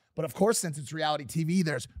no? But of course, since it's reality TV,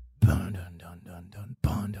 there's bun dun dun dun dun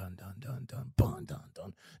bun dun dun dun dun bun dun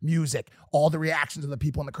dun music, all the reactions of the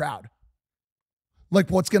people in the crowd. Like,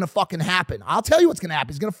 what's going to fucking happen? I'll tell you what's going to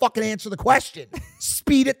happen. He's going to fucking answer the question.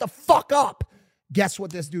 Speed it the fuck up. Guess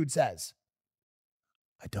what this dude says?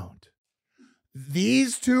 I don't.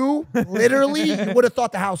 These two, literally, you would have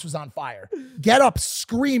thought the house was on fire. Get up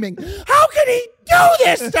screaming, how can he do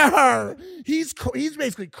this to her? He's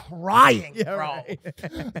basically crying, bro. Right.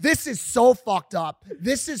 This is so fucked up.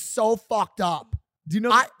 This is so fucked up. Do you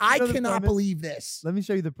know? I cannot believe this. Let me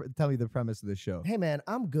show you tell me the premise of the show. Hey, man,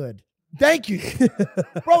 I'm good. Thank you.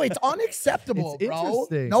 Bro, it's unacceptable, It's bro.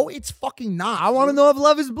 interesting. No, it's fucking not. I want to know if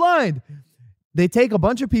Love is Blind. They take a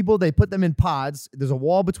bunch of people, they put them in pods. There's a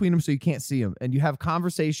wall between them so you can't see them. And you have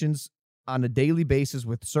conversations on a daily basis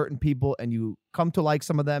with certain people, and you come to like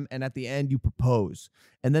some of them, and at the end you propose,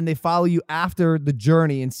 and then they follow you after the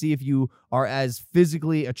journey and see if you are as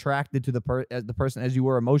physically attracted to the person as you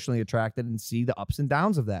were emotionally attracted, and see the ups and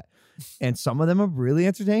downs of that. And some of them are really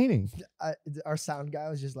entertaining. Our sound guy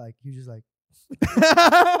was just like, he was just like,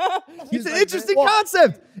 it's an interesting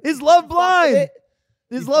concept. Is love blind?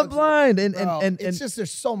 Is love blind? And it's just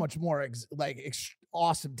there's so much more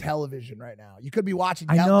awesome television right now. You could be watching.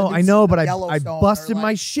 I know, but I busted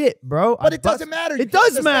my shit, bro. But it doesn't matter. It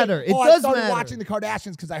does matter. It does matter. I started watching the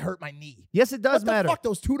Kardashians because I hurt my knee. Yes, it does matter. Fuck,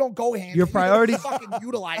 those two don't go hand. Your priorities fucking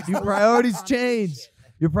utilize. Your priorities change.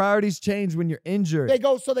 Your priorities change when you're injured. They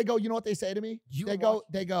go. You know what they say to me? They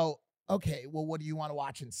go. Okay, well, what do you want to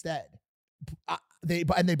watch instead? They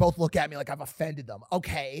both look at me like I've offended them.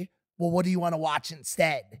 Okay, well, what do you want to watch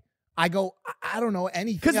instead? I go, I don't know,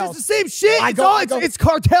 anything. Because it's the same shit. It's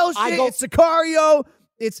cartel shit. It's Sicario.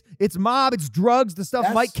 It's mob. It's drugs. The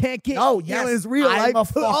stuff Mike can't get. Oh, yes. In his real life.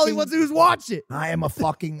 All he wants to do is watch it. I am a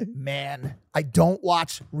fucking man. I don't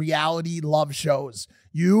watch reality love shows.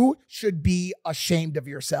 You should be ashamed of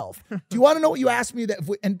yourself. Do you want to know what you asked me?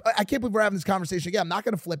 And I can't believe we're having this conversation again. I'm not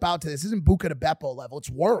going to flip out to this. This isn't Buca de Beppo level. It's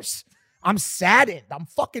worse. I'm saddened. I'm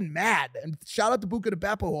fucking mad. And shout out to Buca de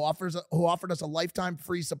Beppo who offered us a lifetime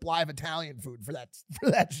free supply of Italian food for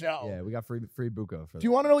that show. Yeah, we got free Buca. Do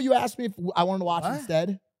you want to know what you asked me if I wanted to watch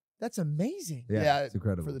instead? That's amazing. Yeah, it's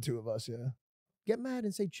incredible. For the two of us, yeah. Get mad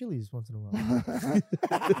and say Chili's once in a while.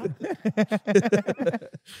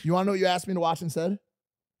 You want to know what you asked me to watch instead?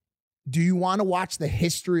 Do you want to watch the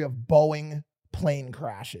history of Boeing plane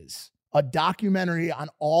crashes? A documentary on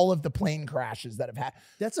all of the plane crashes that have happened.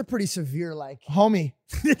 That's a pretty severe, homie.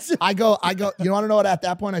 I go, you want to know what? At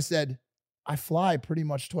that point, I said, I fly pretty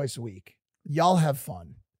much twice a week. Y'all have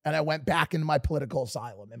fun. And I went back into my political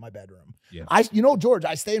asylum in my bedroom. Yeah. George,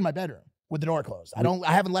 I stay in my bedroom with the door closed.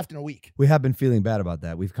 I haven't left in a week. We have been feeling bad about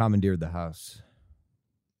that. We've commandeered the house.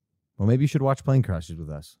 Well, maybe you should watch plane crashes with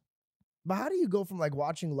us. But how do you go from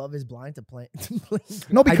watching Love Is Blind to playing?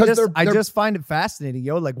 No, because I just find it fascinating,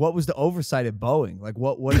 yo. What was the oversight at Boeing?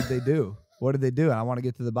 What did they do? What did they do? And I want to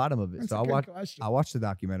get to the bottom of it. That's so I'll watch the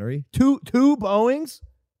documentary. Two Boeings.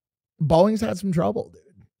 Boeing's had some trouble, dude.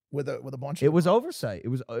 With a bunch of. It was oversight. It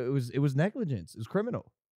was negligence. It was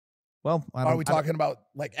criminal. Well, are we talking about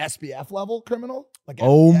SBF level criminal?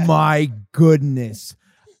 Oh my goodness!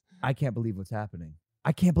 I can't believe what's happening.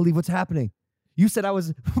 You said I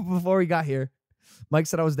was, before we got here, Mike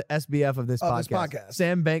said I was the SBF of this podcast.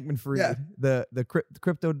 Sam Bankman-Fried, the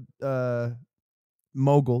crypto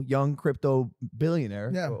mogul, young crypto billionaire.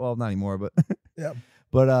 Yeah. Well, not anymore, but yeah.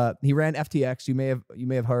 But he ran FTX. You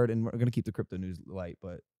may have heard, and we're gonna keep the crypto news light,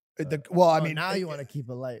 but. Now you want to keep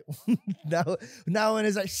it light. now when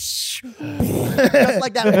it's like, shh, just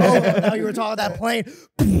like that. Now you were talking about that plane.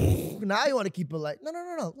 Now you want to keep it light.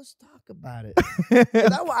 No. Let's talk about it.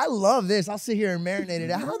 I love this. I'll sit here and marinate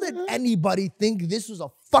it. How did anybody think this was a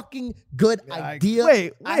fucking good idea?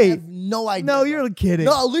 Wait. I have no idea. No, you're kidding.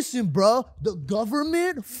 No, listen, bro. The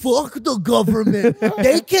government, fuck the government.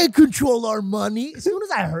 They can't control our money. As soon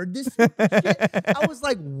as I heard this shit, I was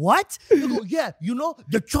like, what? They go, yeah,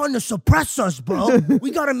 they're trying to suppress us, bro.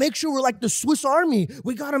 We got to make sure we're like the Swiss Army.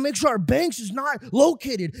 We got to make sure our banks is not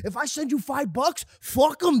located. If I send you $5,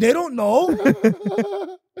 fuck them. They don't know.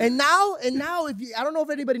 And now, I don't know if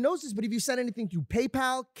anybody knows this, but if you send anything through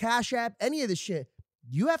PayPal, Cash App, any of this shit,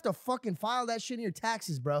 you have to fucking file that shit in your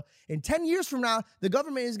taxes, bro. And 10 years from now, the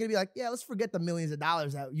government is going to be like, yeah, let's forget the millions of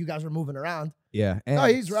dollars that you guys are moving around. Yeah. And no,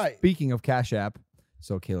 he's right. Speaking of Cash App,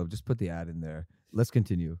 so Caleb, just put the ad in there. Let's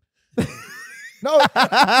continue. No,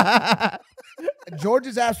 George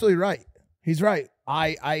is absolutely right. He's right.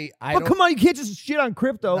 But come on, you can't just shit on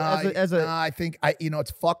crypto I think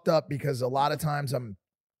it's fucked up because a lot of times I'm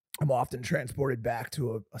often transported back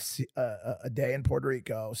to a day in Puerto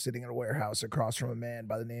Rico, sitting in a warehouse across from a man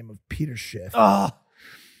by the name of Peter Schiff. And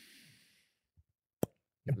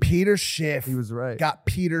Peter Schiff, he was right, got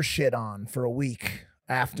Peter shit on for a week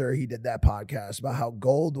after he did that podcast about how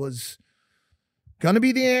gold was going to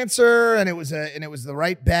be the answer, and it was the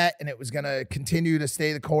right bet, and it was going to continue to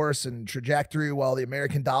stay the course and trajectory while the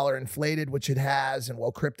American dollar inflated, which it has, and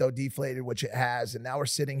while crypto deflated, which it has. And now we're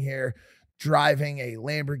sitting here driving a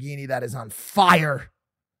Lamborghini that is on fire.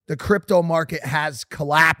 The crypto market has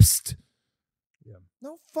collapsed. Yeah.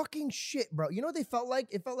 No fucking shit, bro. You know what they felt like?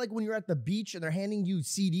 It felt like when you're at the beach and they're handing you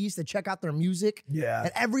CDs to check out their music. Yeah.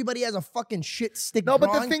 And everybody has a fucking shit stick. No,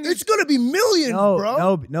 drawing. but the thing is, it's gonna be millions,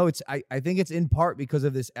 bro. No. It's I think it's in part because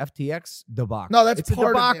of this FTX debacle. No, that's it's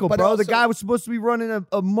part a debacle, of it, bro. also, the guy was supposed to be running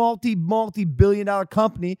a multi-billion-dollar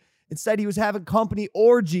company, Instead, he was having company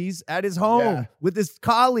orgies at his home with his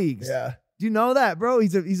colleagues. Yeah. Do you know that, bro?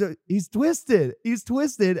 He's twisted. He's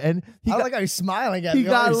twisted, and I like how he's smiling at me. He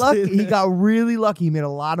got lucky. He got really lucky. He made a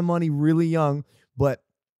lot of money really young, but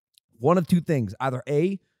one of two things: either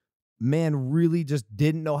A, man really just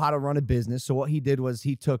didn't know how to run a business, so what he did was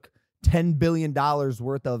he took $10 billion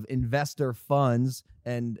worth of investor funds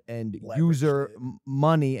and user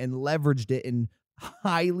money and leveraged it in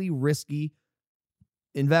highly risky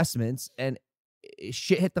investments, and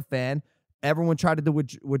shit hit the fan. Everyone tried to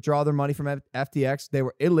withdraw their money from FTX. They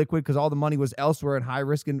were illiquid because all the money was elsewhere in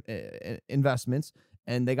high-risk investments,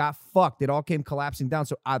 and they got fucked. It all came collapsing down.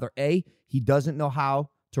 So either A, he doesn't know how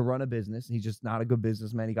to run a business. He's just not a good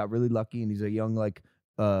businessman. He got really lucky, and he's a young,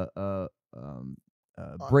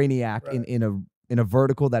 brainiac in a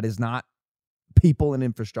vertical that is not people and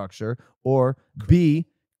infrastructure. Or B,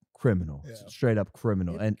 criminal, straight up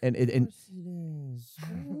criminal. And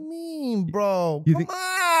mean, bro. Come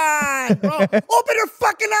on, bro. Open your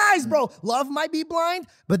fucking eyes, bro. Love might be blind,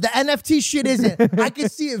 but the NFT shit isn't. I can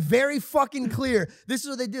see it very fucking clear. This is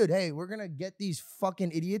what they did. Hey, we're gonna get these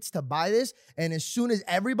fucking idiots to buy this, and as soon as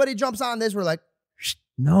everybody jumps on this, we're like,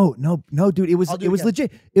 no, dude. It was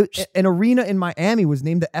legit. An arena in Miami was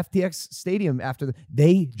named the FTX Stadium after the.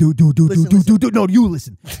 They do. No, you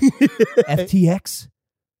listen. FTX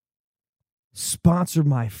sponsored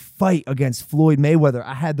my fight against Floyd Mayweather.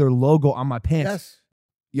 I had their logo on my pants. Yes.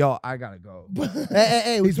 Yo, I gotta go.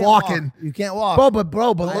 Hey, he's walking. You can't walk,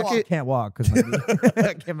 bro. But look, I can't walk because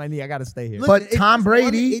I can't my knee. I gotta stay here. But Tom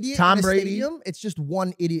Brady, it's just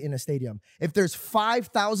one idiot in a stadium. If there's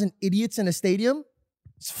 5,000 idiots in a stadium,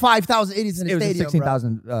 it's 5,000 idiots in a stadium. It was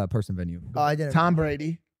a 16,000 person venue. Oh, I didn't. Tom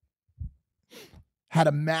Brady had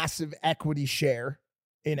a massive equity share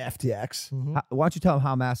in FTX. Mm-hmm. Why don't you tell him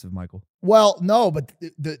how massive, Michael? Well, no, but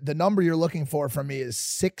the number you're looking for from me is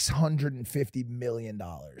 $650 million.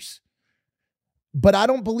 But I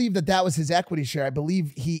don't believe that was his equity share. I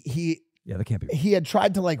believe that can't be. He had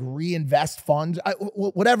tried to reinvest funds.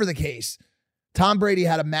 Whatever the case, Tom Brady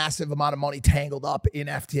had a massive amount of money tangled up in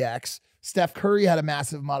FTX. Steph Curry had a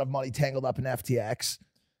massive amount of money tangled up in FTX.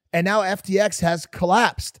 And now FTX has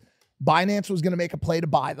collapsed. Binance was going to make a play to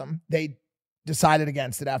buy them. They decided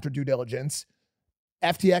against it after due diligence.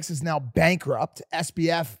 FTX is now bankrupt.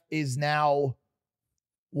 SBF is now,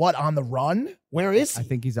 on the run? Where is he? I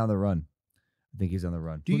think he's on the run. Do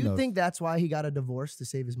you think that's why he got a divorce to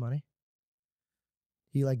save his money?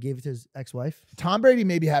 He gave it to his ex-wife? Tom Brady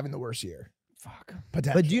may be having the worst year. Fuck. But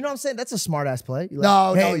do you know what I'm saying? That's a smart-ass play.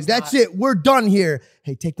 No, he's that's not. It. We're done here.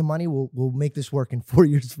 Hey, take the money. We'll make this work in 4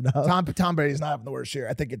 years from now. Tom Brady's not having the worst year.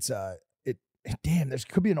 I think it's damn, there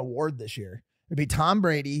could be an award this year. It'd be Tom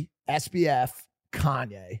Brady, SBF,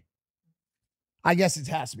 Kanye. I guess it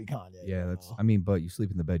has to be Kanye. Yeah, but you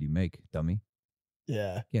sleep in the bed you make, dummy.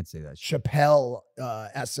 Yeah. Can't say that shit. Chappelle,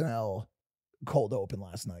 SNL, cold open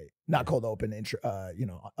last night. Not cold open,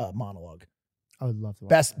 monologue. I would love to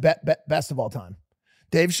watch best of all time.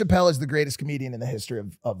 Dave Chappelle is the greatest comedian in the history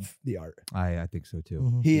of the art. I think so too.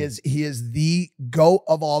 Mm-hmm. He is the goat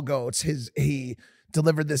of all goats. He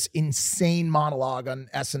delivered this insane monologue on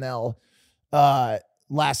SNL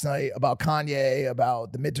last night about Kanye,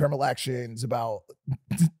 about the midterm elections, about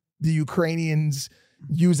the Ukrainians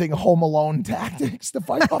using Home Alone tactics to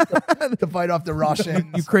fight off the Russians.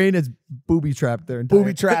 Ukraine is booby trapped there.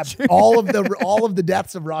 Booby trapped. All of the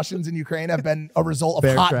deaths of Russians in Ukraine have been a result of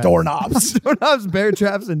bear hot traps. Doorknobs, bear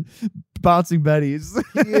traps, and bouncing betties.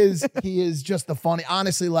 He is just the funny.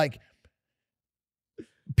 Honestly,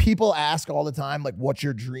 people ask all the time, what's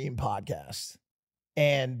your dream podcast?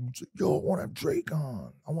 And I want to have Drake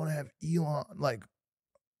on. I want to have Elon.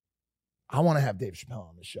 I want to have Dave Chappelle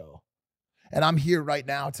on the show. And I'm here right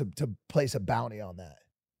now to place a bounty on that.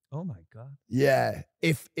 Oh my God. Yeah.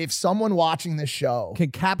 If someone watching this show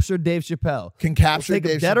can capture Dave Chappelle, Dave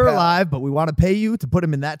Chappelle, dead or alive, but we want to pay you to put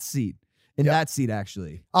him in that seat. That seat,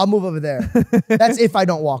 actually. I'll move over there. That's if I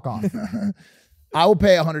don't walk off. I will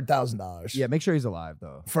pay $100,000. Yeah, make sure he's alive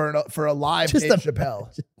though. For a live Dave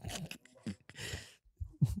Chappelle.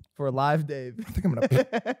 For a live Dave. I think I'm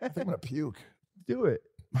gonna puke. Do it.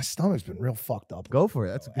 My stomach's been real fucked up. Go for it.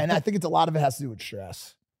 That's and I think a lot of it has to do with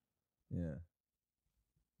stress. Yeah.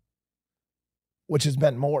 Which has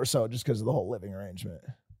been more so just because of the whole living arrangement.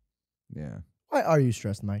 Yeah. Why are you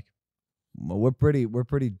stressed, Mike? Well, we're pretty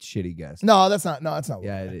shitty guys. No, that's not.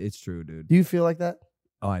 Yeah, it's true, dude. Do you feel like that?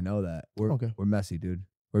 Oh, I know that. We're okay. We're messy, dude.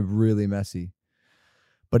 We're really messy.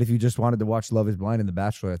 But if you just wanted to watch Love is Blind and The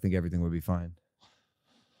Bachelor, I think everything would be fine.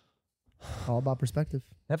 All about perspective.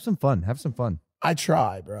 Have some fun. I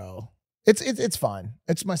try, bro. It's fine.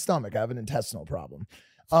 It's my stomach. I have an intestinal problem.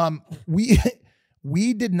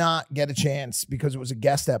 We did not get a chance because it was a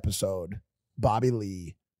guest episode, Bobby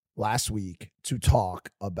Lee, last week to talk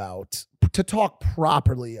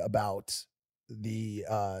properly about the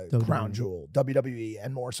crown jewel, WWE,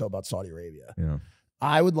 and more so about Saudi Arabia. Yeah.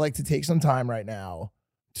 I would like to take some time right now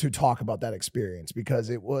to talk about that experience because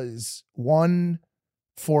it was one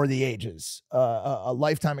for the ages, a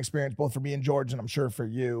lifetime experience, both for me and George, and I'm sure for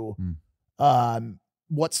you.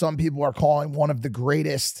 What some people are calling one of the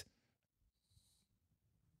greatest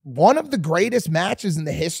matches in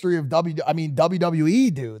the history of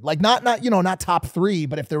WWE, dude. Like not top 3,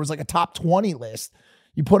 but if there was like a top 20 list,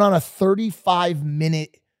 you put on a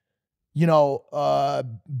 35-minute,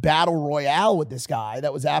 battle royale with this guy.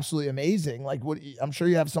 That was absolutely amazing. Like, I'm sure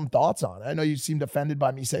you have some thoughts on it. I know you seemed offended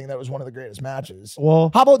by me saying that was one of the greatest matches.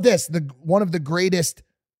 Well, how about this? One of the greatest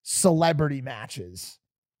celebrity matches,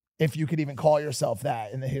 if you could even call yourself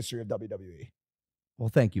that, in the history of WWE. Well,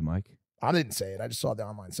 thank you, Mike. I didn't say it. I just saw the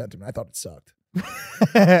online sentiment. I thought it sucked.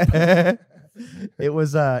 It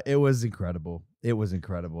was incredible. It was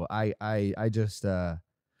incredible. I just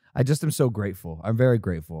am so grateful. I'm very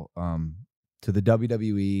grateful to the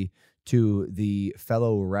WWE, to the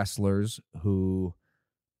fellow wrestlers who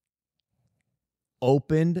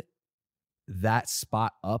opened that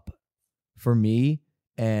spot up for me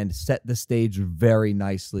and set the stage very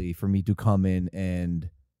nicely for me to come in and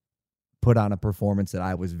put on a performance that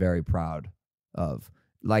I was very proud of.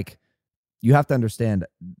 Like, you have to understand,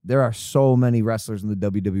 there are so many wrestlers in the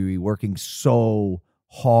WWE working so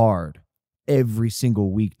hard every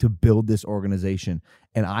single week to build this organization.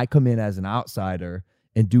 And I come in as an outsider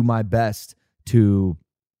and do my best to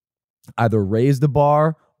either raise the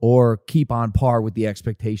bar or keep on par with the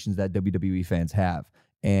expectations that WWE fans have.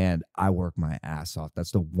 And I work my ass off.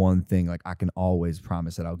 That's the one thing, like, I can always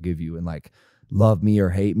promise that I'll give you. And, like, love me or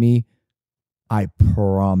hate me, I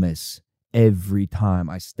promise every time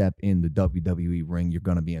I step in the WWE ring, you're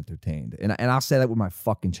going to be entertained. And I'll say that with my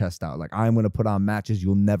fucking chest out. Like, I'm going to put on matches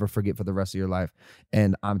you'll never forget for the rest of your life.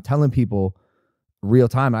 And I'm telling people real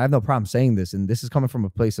time, I have no problem saying this, and this is coming from a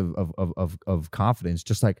place of confidence.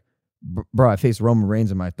 Just like, bro, I faced Roman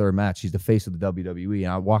Reigns in my third match. He's the face of the WWE,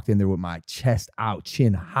 and I walked in there with my chest out,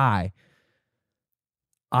 chin high.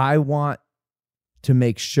 I want to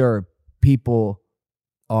make sure people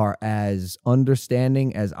are as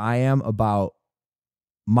understanding as I am about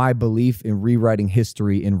my belief in rewriting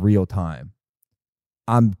history in real time.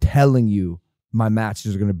 I'm telling you, my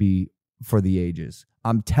matches are going to be for the ages.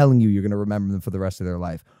 I'm telling you, you're going to remember them for the rest of their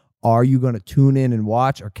life. Are you going to tune in and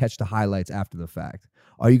watch or catch the highlights after the fact?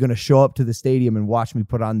 Are you going to show up to the stadium and watch me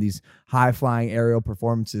put on these high-flying aerial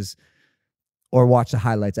performances or watch the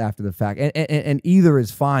highlights after the fact? And either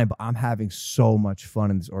is fine, but I'm having so much fun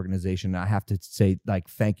in this organization. And I have to say, like,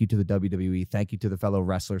 thank you to the WWE. Thank you to the fellow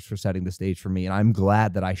wrestlers for setting the stage for me. And I'm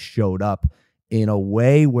glad that I showed up in a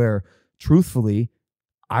way where, truthfully,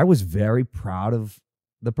 I was very proud of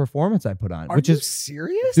the performance I put on. Are you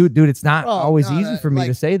serious? Dude, it's not always easy for me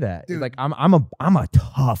to say that. Dude. Like, I'm a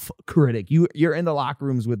tough critic. You're in the locker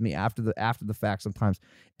rooms with me after the fact sometimes,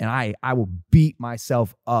 and I will beat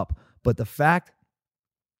myself up. But the fact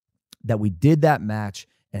that we did that match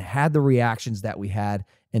and had the reactions that we had,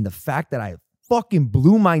 and the fact that I fucking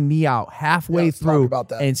blew my knee out halfway through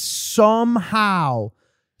and somehow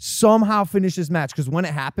finished this match, because when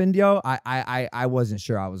it happened, I wasn't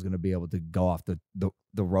sure I was going to be able to go off the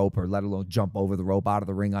rope, or let alone jump over the rope out of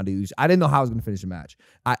the ring onto you. I didn't know how I was going to finish the match.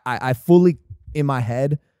 I fully, in my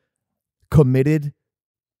head, committed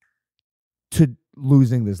to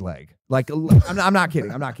losing this leg. Like, I'm not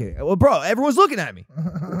kidding. I'm not kidding. Well, bro, everyone's looking at me.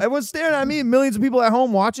 Everyone's staring at me. Millions of people at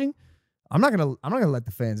home watching. I'm not gonna let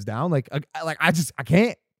the fans down. I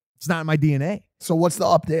can't. It's not in my DNA. So what's the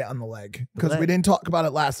update on the leg? Because we didn't talk about it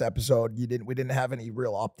last episode. We didn't have any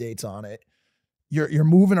real updates on it. You're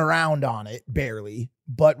moving around on it barely.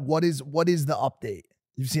 But what is the update?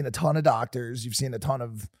 You've seen a ton of doctors. You've seen a ton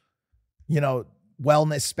of,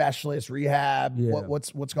 wellness specialists, rehab. Yeah.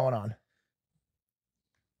 What's going on?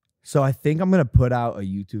 So I think I'm going to put out a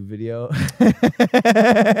YouTube video.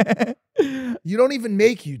 You don't even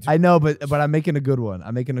make YouTube. I know, but I'm making a good one.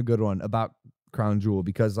 I'm making a good one about Crown Jewel,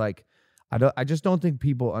 because, like, I just don't think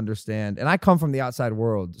people understand. And I come from the outside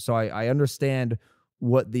world, so I understand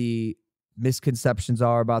what the misconceptions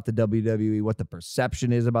are about the WWE, what the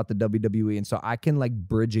perception is about the WWE. And so I can, like,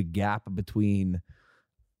 bridge a gap between,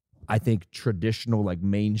 I think, traditional, like,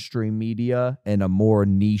 mainstream media and a more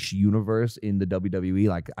niche universe in the WWE.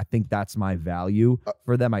 Like, I think that's my value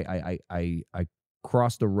for them. I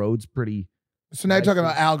cross the roads pretty So now you're talking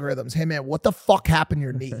about algorithms. Hey, man, what the fuck happened to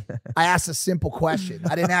your knee? I asked a simple question.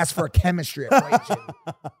 I didn't ask for a chemistry equation.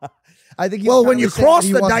 I think. Well, when you cross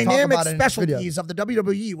the dynamic specialties of the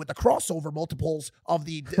WWE with the crossover multiples of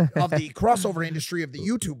the crossover industry of the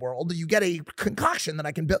YouTube world, you get a concoction that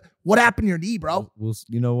I can build. What happened to your knee, bro?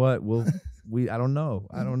 You know what? I don't know.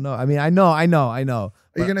 I mean, I know.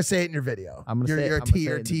 You're gonna say it in your video. I'm gonna say your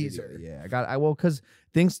it teaser. Yeah, because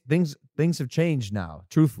things have changed now.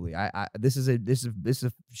 Truthfully, this is a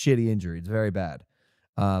shitty injury. It's very bad.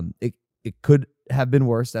 It could have been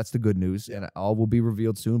worse. That's the good news, and all will be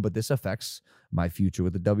revealed soon. But this affects my future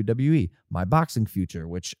with the WWE, my boxing future,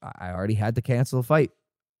 which I already had to cancel a fight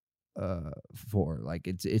for. Like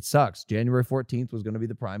it sucks. January 14th was going to be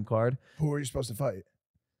the prime card. Who were you supposed to fight?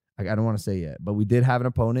 I don't want to say yet, but we did have an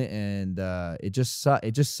opponent, and it just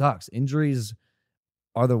sucks. Injuries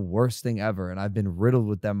are the worst thing ever, and I've been riddled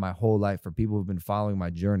with them my whole life. For people who've been following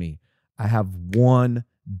my journey, I have one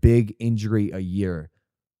big injury a year.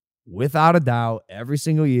 Without a doubt, every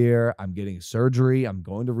single year, I'm getting surgery. I'm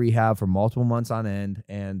going to rehab for multiple months on end.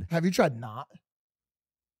 And have you tried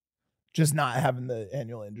just not having the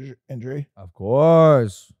annual injury? Of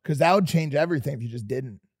course. Because that would change everything if you just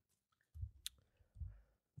didn't.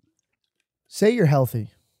 Say you're healthy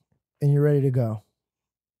and you're ready to go.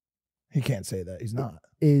 He can't say that. He's not.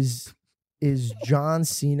 Is John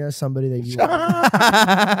Cena somebody that you want?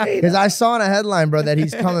 Because I saw in a headline, bro, that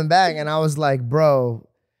he's coming back, and I was like, bro,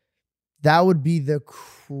 that would be the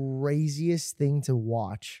craziest thing to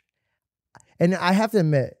watch. And I have to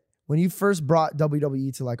admit, when you first brought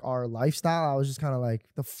WWE to like our lifestyle, I was just kind of like,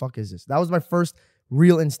 the fuck is this? That was my first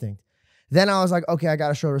real instinct. Then I was like, okay, I got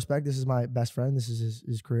to show respect. This is my best friend. This is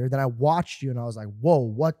his career. Then I watched you and I was like, whoa,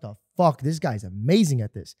 what the fuck? This guy's amazing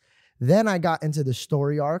at this. Then I got into the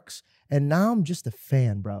story arcs, and now I'm just a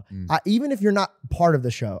fan, bro. Even if you're not part of the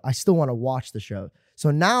show, I still want to watch the show. So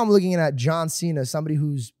now I'm looking at John Cena, somebody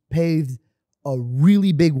who's paved a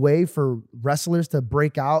really big way for wrestlers to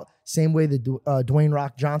break out, same way that Dwayne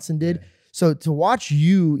Rock Johnson did. Yeah. So to watch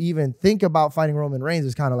you even think about fighting Roman Reigns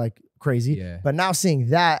is kind of like crazy. Yeah. But now seeing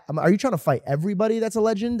that, are you trying to fight everybody that's a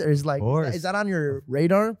legend? Or is that on your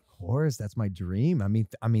radar? Of course, that's my dream. I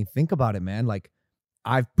mean, think about it, man. Like,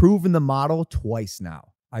 I've proven the model twice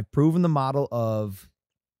now. I've proven the model of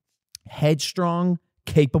headstrong,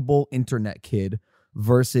 capable internet kid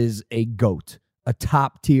versus a GOAT, a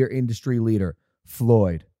top-tier industry leader.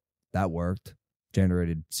 Floyd, that worked.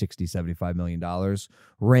 Generated $60, $75 million.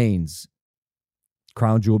 Reigns,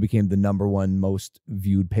 Crown Jewel became the #1 most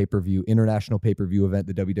viewed international pay-per-view event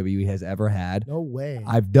the WWE has ever had. No way.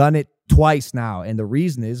 I've done it twice now. And the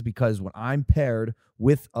reason is because when I'm paired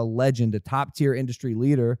with a legend, a top-tier industry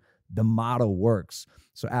leader, the model works.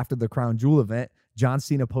 So after the Crown Jewel event, John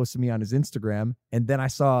Cena posted me on his Instagram, and then I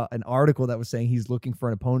saw an article that was saying he's looking for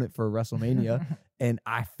an opponent for WrestleMania, and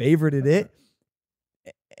I favorited it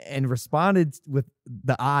and responded with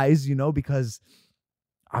the eyes, because,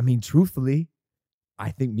 truthfully, I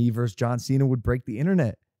think me versus John Cena would break the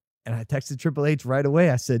internet. And I texted Triple H right away.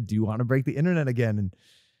 I said, do you want to break the internet again? And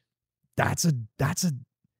that's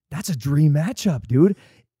a dream matchup, dude.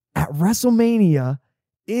 At WrestleMania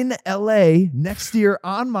in LA next year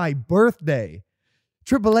on my birthday,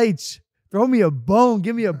 Triple H, throw me a bone,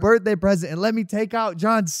 give me a birthday present, and let me take out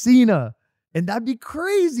John Cena. And that'd be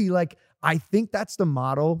crazy. Like, I think that's the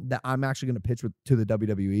model that I'm actually going to pitch to the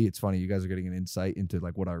WWE. It's funny, you guys are getting an insight into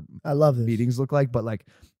like what our meetings look like. But like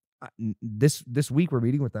this week we're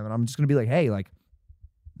meeting with them, and I'm just going to be like, hey, like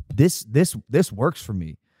this works for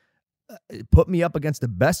me. Put me up against the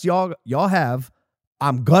best y'all have.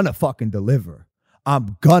 I'm gonna fucking deliver.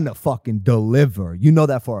 You know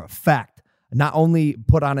that for a fact. Not only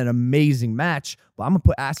put on an amazing match, but I'm gonna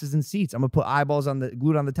put asses in seats. I'm gonna put eyeballs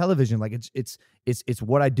glued on the television. Like it's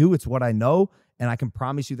what I do. It's what I know, and I can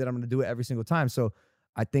promise you that I'm gonna do it every single time. So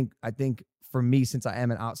I think for me, since I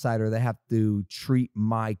am an outsider, they have to treat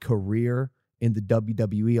my career in the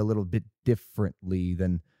WWE a little bit differently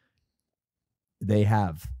than they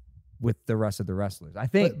have with the rest of the wrestlers. I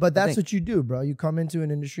think. But that's what you do, bro. You come into an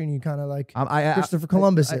industry and you kind of like Christopher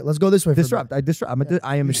Columbus. Let's go this way. Disrupt.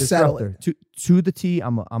 I am a disruptor. To the T,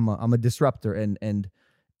 I'm a disruptor. And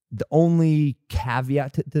the only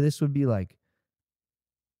caveat to this would be like,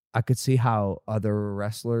 I could see how other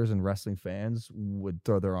wrestlers and wrestling fans would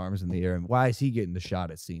throw their arms in the air. And why is he getting the shot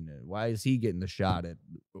at Cena? Why is he getting the shot at,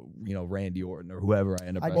 Randy Orton or whoever I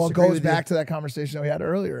end up? Well, it goes back to that conversation that we had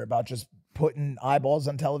earlier about just putting eyeballs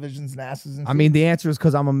on televisions and asses. And the answer is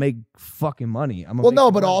because I'm gonna make fucking money.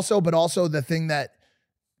 But also the thing that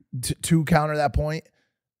to counter that point,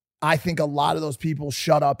 I think a lot of those people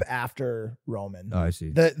shut up after Roman. Oh, I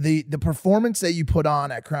see. The performance that you put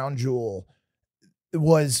on at Crown Jewel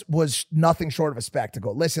was nothing short of a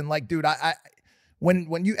spectacle. Listen, like, dude,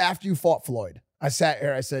 after you fought Floyd, I sat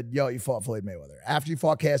here, I said, yo, you fought Floyd Mayweather. After you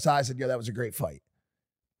fought KSI, I said, yo, that was a great fight.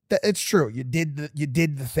 It's true. You did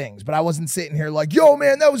the things, but I wasn't sitting here like, yo,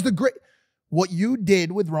 man, that was the great. What you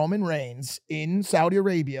did with Roman Reigns in Saudi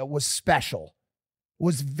Arabia was special.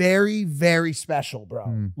 Was very, very special,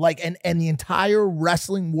 bro. Like, and the entire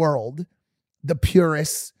wrestling world, the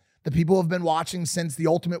purists, the people who have been watching since The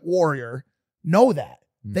Ultimate Warrior, know that.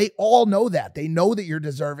 They all know that. They know that you're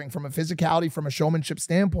deserving from a physicality, from a showmanship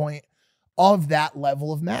standpoint of that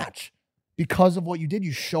level of match. Because of what you did,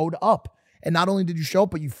 you showed up. And not only did you show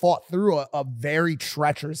up, but you fought through a very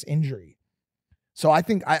treacherous injury. So I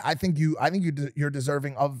think you're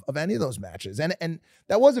deserving of any of those matches. And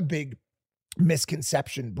that was a big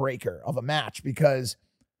misconception breaker of a match, because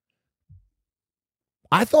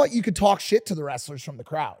I thought you could talk shit to the wrestlers from the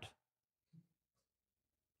crowd.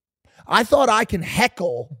 I thought I can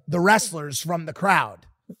heckle the wrestlers from the crowd.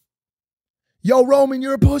 Yo, Roman,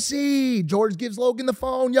 you're a pussy. George gives Logan the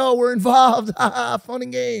phone. Yo, we're involved. Fun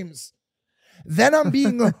and games. Then I'm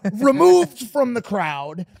being removed from the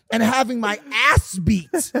crowd and having my ass beat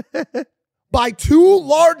by two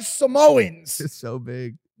large Samoans. It's so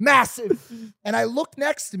big. Massive. And I look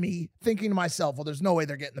next to me thinking to myself, well, there's no way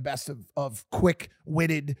they're getting the best of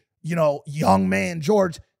quick-witted, young man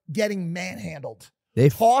George getting manhandled. They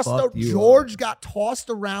George got tossed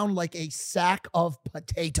around like a sack of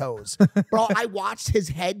potatoes. Bro, I watched his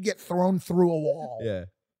head get thrown through a wall. Yeah.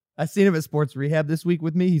 I seen him at sports rehab this week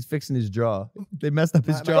with me. He's fixing his jaw. They messed up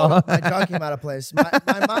his jaw. My jaw came out of place.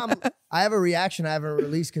 My mom, I have a reaction I haven't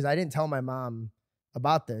released because I didn't tell my mom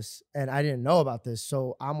about this, and I didn't know about this.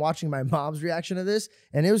 So I'm watching my mom's reaction to this,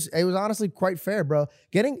 and it was honestly quite fair, bro.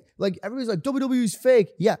 Getting like everybody's like WWE's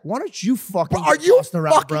fake. Yeah, why don't you fucking bro, are you tossed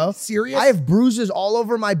around, fucking bro? serious? I have bruises all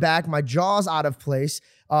over my back. My jaw's out of place.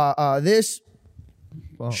 This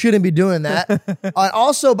shouldn't be doing that.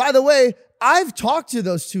 Also, by the way, I've talked to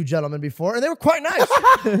those two gentlemen before, and they were quite nice.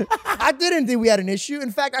 I didn't think we had an issue. In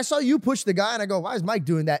fact, I saw you push the guy, and I go, why is Mike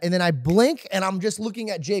doing that? And then I blink, and I'm just looking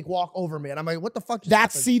at Jake walk over me, and I'm like, what the fuck just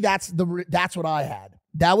happened? That's what I had.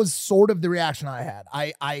 That was sort of the reaction I had.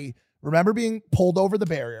 I remember being pulled over the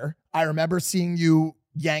barrier. I remember seeing you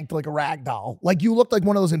yanked like a rag doll. Like you looked like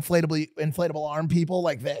one of those inflatable arm people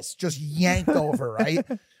like this, just yanked over, right?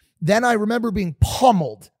 Then I remember being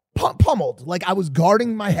pummeled. Like I was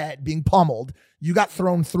guarding my head, being pummeled. You got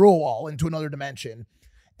thrown through a wall into another dimension.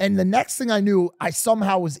 And the next thing I knew, I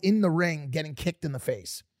somehow was in the ring getting kicked in the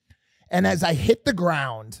face. And as I hit the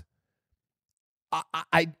ground,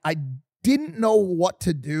 I didn't know what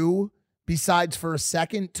to do besides for a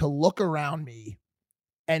second to look around me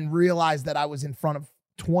and realize that I was in front of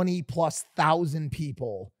 20,000+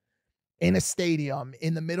 people in a stadium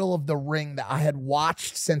in the middle of the ring that I had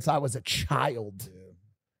watched since I was a child.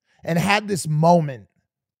 And had this moment.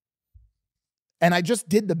 And I just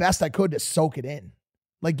did the best I could to soak it in.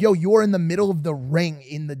 Like, yo, you're in the middle of the ring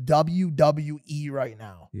in the WWE right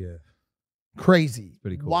now. Yeah. Crazy.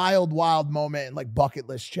 Pretty cool. Wild moment and like bucket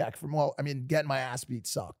list check from, getting my ass beat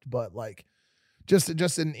sucked. But like, just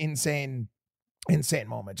an insane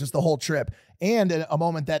moment. Just the whole trip. And a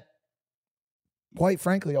moment that, quite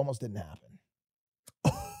frankly, almost didn't happen.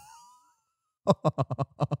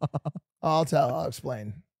 I'll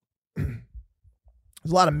explain.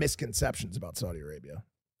 There's a lot of misconceptions about Saudi Arabia.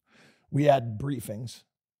 We had briefings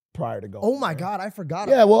prior to going. Oh my God, I forgot.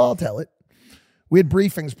 Yeah, well, I'll tell it. We had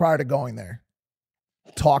briefings prior to going there.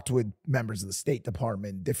 Talked with members of the State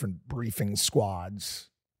Department, different briefing squads,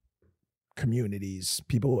 communities,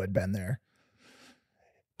 people who had been there.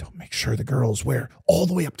 Don't make sure the girls wear all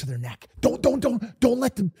the way up to their neck. Don't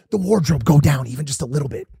let the wardrobe go down even just a little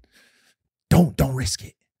bit. Don't risk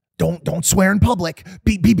it. Don't swear in public.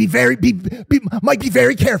 Might be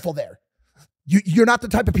very careful there. You're not the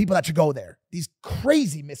type of people that should go there. These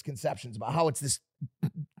crazy misconceptions about how it's this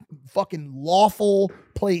fucking lawful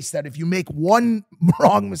place that if you make one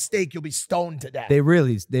wrong mistake, you'll be stoned to death. They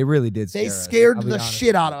really did. They scared the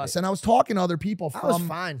shit out of us. And I was talking to other people from. I was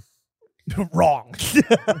fine. Wrong.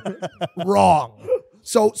 Wrong.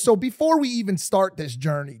 So before we even start this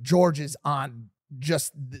journey, George is on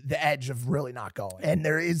just the edge of really not going. And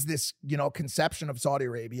there is this, conception of Saudi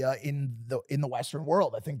Arabia in the Western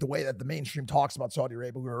world. I think the way that the mainstream talks about Saudi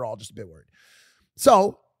Arabia, we were all just a bit worried.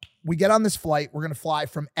 So we get on this flight. We're going to fly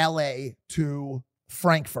from LA to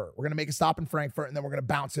Frankfurt. We're going to make a stop in Frankfurt, and then we're going to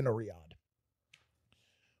bounce into Riyadh.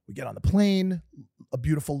 We get on the plane, a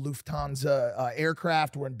beautiful Lufthansa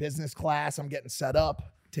aircraft. We're in business class. I'm getting set up.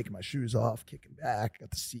 taking my shoes off, kicking back, got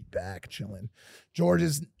the seat back, chilling. George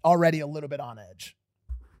is already a little bit on edge.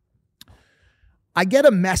 I get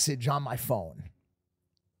a message on my phone.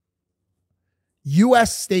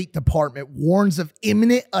 U.S. State Department warns of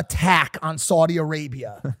imminent attack on Saudi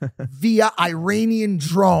Arabia via Iranian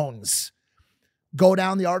drones. Go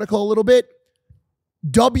down the article a little bit.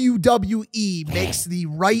 WWE makes the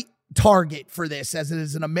right target for this as it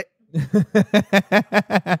is an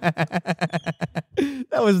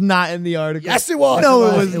That was not in the article. Yes, it was. No,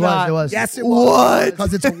 it was not. It was. Yes, it was. What?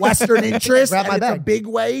 Because it's a Western interest Grab and my it's a bag. big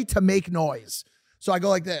way to make noise. So I go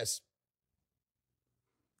like this.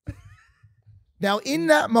 Now, in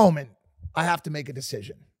that moment, I have to make a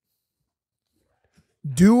decision.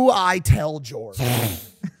 Do I tell George?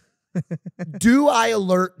 Do I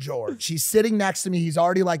alert George? He's sitting next to me. He's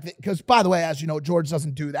already like, because by the way, as you know, George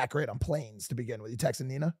doesn't do that great on planes to begin with. You texting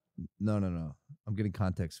Nina? No. I'm getting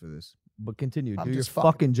context for this. But continue. I'm Do your just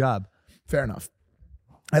fucking job. Fair enough.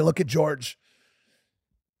 I look at George.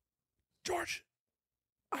 George,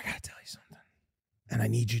 I got to tell you something. And I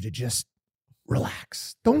need you to just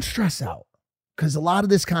relax. Don't stress out. Because a lot of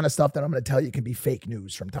this kind of stuff that I'm going to tell you can be fake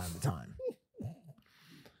news from time to time.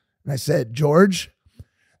 And I said, George,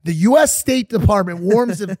 the U.S. State Department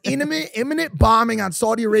warns of imminent bombing on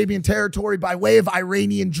Saudi Arabian territory by way of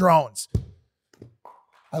Iranian drones.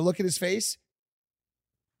 I look at his face.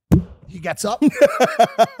 He gets up,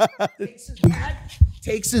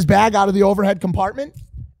 takes his bag out of the overhead compartment,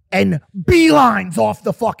 and beelines off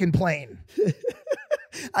the fucking plane.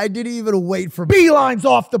 I didn't even wait for beelines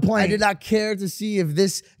off the plane. I did not care to see if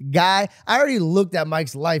this guy, I already looked at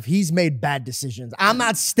Mike's life. He's made bad decisions. I'm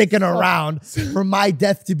not sticking around for my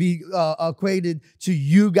death to be equated to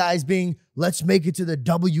you guys being, let's make it to the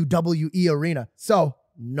WWE arena. So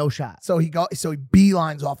no shot. So he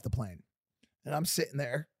beelines off the plane. And I'm sitting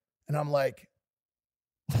there and I'm like,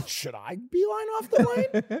 should I beeline off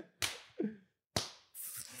the plane?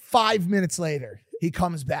 5 minutes later, he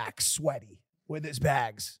comes back sweaty with his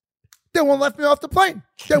bags. They won't let me off the plane.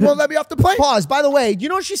 They won't let me off the plane. Pause. By the way, you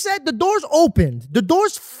know what she said? The door's opened. The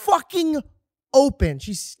door's fucking open.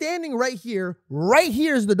 She's standing right here. Right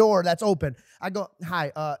here is the door that's open. I go,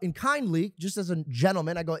 hi. And kindly, just as a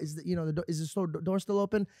gentleman, I go, is the door still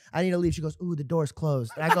open? I need to leave. She goes, ooh, the door's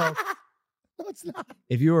closed. And I go, no, it's not.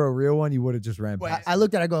 If you were a real one, you would have just ran past. I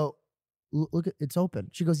looked at it, I go, look, it's open.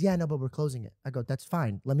 She goes, yeah, no, but we're closing it. I go, that's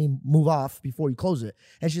fine. Let me move off before you close it.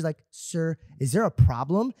 And she's like, sir, is there a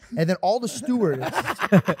problem? And then all the stewards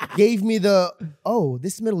gave me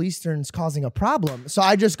this Middle Eastern's causing a problem. So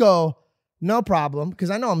I just go, no problem. Because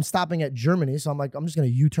I know I'm stopping at Germany. So I'm like, I'm just going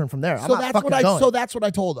to U-turn from there. So that's what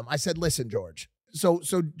I told him. I said, listen, George. So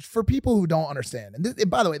for people who don't understand, and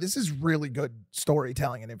by the way, this is really good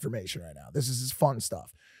storytelling and information right now. This is fun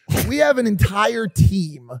stuff. We have an entire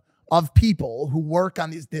team of people who work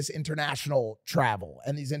on this international travel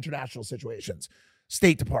and these international situations.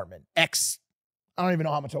 State Department, I don't even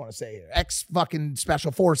know how much I want to say here, fucking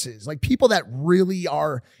special forces, like people that really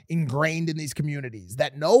are ingrained in these communities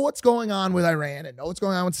that know what's going on with Iran and know what's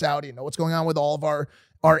going on with Saudi and know what's going on with all of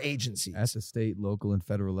our agencies. At the state, local, and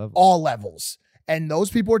federal level. All levels. And those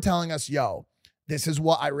people are telling us, yo, this is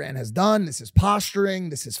what Iran has done. This is posturing.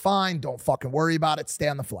 This is fine. Don't fucking worry about it. Stay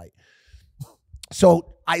on the flight.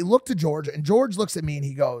 So I look to George, and George looks at me and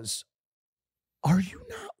he goes, are you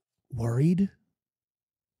not worried?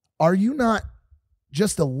 Are you not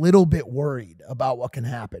just a little bit worried about what can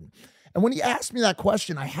happen? And when he asked me that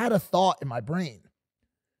question, I had a thought in my brain.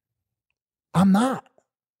 I'm not.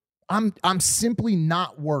 I'm simply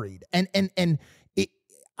not worried. And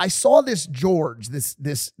I saw this George, this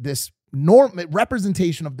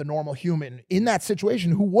representation of the normal human in that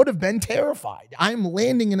situation who would have been terrified. I'm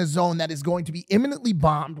landing in a zone that is going to be imminently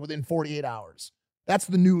bombed within 48 hours. That's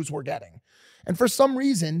the news we're getting. And for some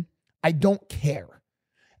reason, I don't care.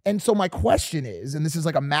 And so my question is, and this is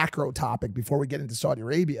like a macro topic before we get into Saudi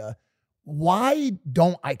Arabia, why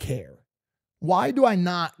don't I care? Why do I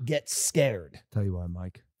not get scared? Tell you why,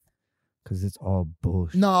 Mike. Because it's all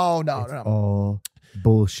bullshit. No. All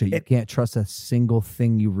bullshit. You can't trust a single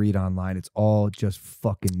thing you read online. It's all just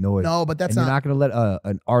fucking noise. No, but that's You're not going to let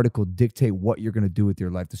an article dictate what you're going to do with your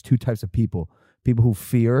life. There's two types of people. People who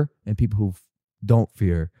fear and people who don't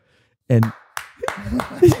fear. And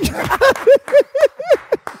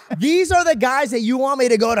these are the guys that you want me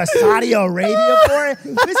to go to Saudi Arabia for?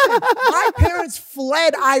 Listen, my parents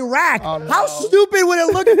fled Iraq. Oh, no. How stupid would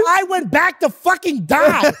it look if I went back to fucking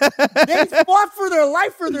die? They fought for their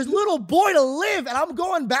life for their little boy to live, and I'm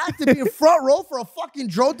going back to be in front row for a fucking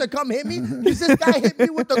drone to come hit me because this guy hit me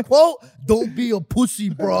with the quote, "Don't be a pussy,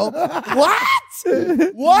 bro." What?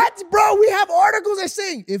 What? Bro, we have articles that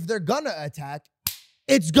saying if they're gonna attack,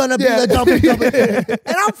 it's gonna be the WWE.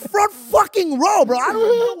 And I'm front fucking row, bro. I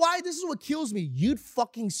don't know why this is what kills me. You'd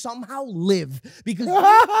fucking somehow live because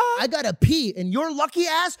I gotta pee, and your lucky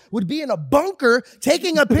ass would be in a bunker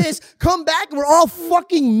taking a piss, come back, and we're all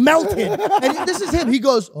fucking melted. And this is him. He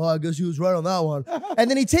goes, oh, I guess he was right on that one. And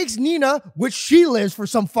then he takes Nina, which she lives for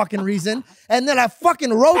some fucking reason, and then I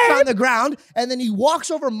fucking roach on the ground, and then he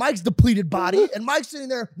walks over Mike's depleted body, and Mike's sitting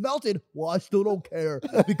there melted. Well, I still don't care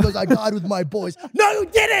because I died with my boys. No, you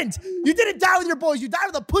didn't. You didn't die with your boys. You died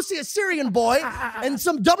with a pussy Assyrian boy and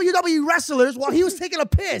some WWE wrestlers while he was taking a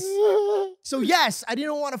piss. So yes, I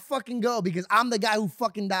didn't want to fucking go because I'm the guy who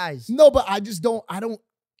fucking dies. No, but I don't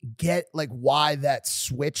get like why that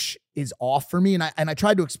switch is off for me. And I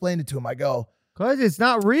tried to explain it to him. I go, because it's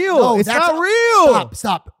not real. No, it's not real.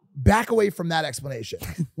 Stop. Back away from that explanation.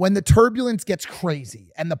 When the turbulence gets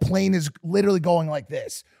crazy and the plane is literally going like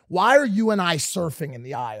this, why are you and I surfing in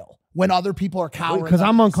the aisle when other people are cowering? Because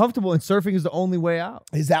I'm uncomfortable and surfing is the only way out.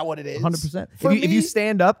 Is that what it is? 100%. If you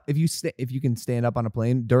stand up, if you can stand up on a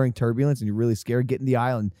plane during turbulence and you're really scared, get in the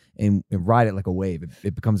aisle and ride it like a wave.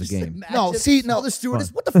 It becomes a game. No, the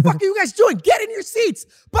stewardess, what the fuck are you guys doing? Get in your seats.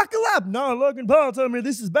 Buckle up. No, Logan Paul told me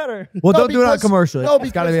this is better. Well, don't do it on commercial. No,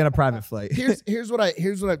 it's got to be on a private flight. Here's what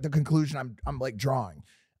the conclusion I'm like drawing.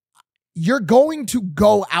 You're going to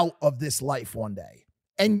go out of this life one day.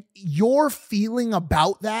 And your feeling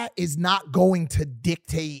about that is not going to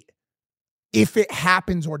dictate if it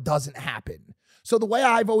happens or doesn't happen. So the way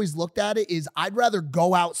I've always looked at it is I'd rather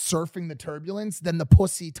go out surfing the turbulence than the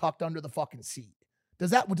pussy tucked under the fucking seat.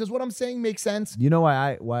 Does what I'm saying make sense? You know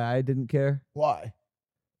why I didn't care? Why?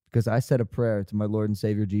 Because I said a prayer to my Lord and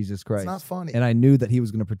Savior Jesus Christ. It's not funny. And I knew that he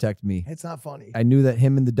was going to protect me. It's not funny. I knew that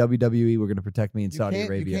him and the WWE were going to protect me in Saudi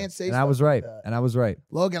Arabia. You can't say and I was right. And I was right.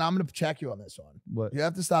 Logan, I'm going to check you on this one. What? You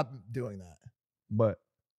have to stop doing that. What?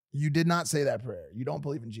 You did not say that prayer. You don't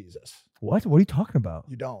believe in Jesus. What? What are you talking about?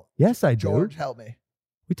 You don't. Yes, I do. George, help me.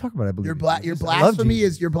 We talk about I believe your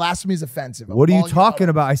blasphemy is offensive. What are you talking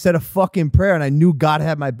about? I said a fucking prayer and I knew God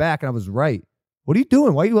had my back and I was right. What are you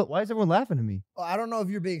doing? Why is everyone laughing at me? Well, I don't know if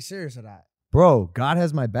you're being serious or not. Bro, God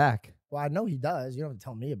has my back. Well, I know he does. You don't have to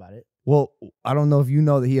tell me about it. Well, I don't know if you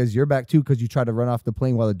know that he has your back too because you tried to run off the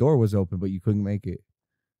plane while the door was open, but you couldn't make it.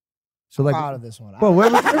 So I'm out of this one. Bro, where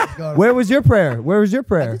was your prayer? Where was your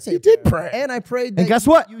prayer? You did pray. And I prayed. And guess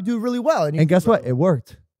what? You do really well. And guess what? It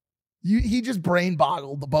worked. He just brain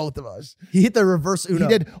boggled the both of us. He hit the reverse Uno.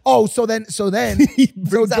 He did. Oh, so then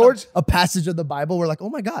George, a passage of the Bible. We're like, oh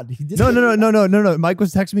my God, he did. No. Mike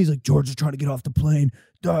was texting me. He's like, George is trying to get off the plane.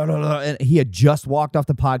 And he had just walked off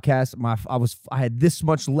the podcast. I had this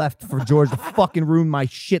much left for George to fucking ruin my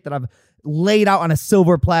shit that I've laid out on a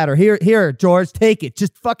silver platter. Here, George, take it.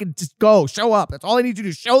 Just go. Show up. That's all I need you to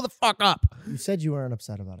do. Show the fuck up. You said you weren't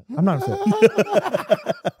upset about it. I'm not upset.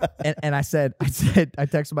 and I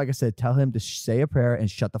texted Mike. I said, tell him to say a prayer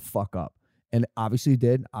and shut the fuck up. And obviously he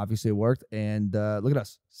did. Obviously it worked. And look at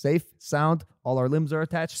us. Safe, sound. All our limbs are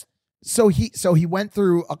attached. So he went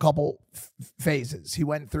through a couple phases. He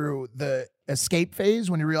went through the escape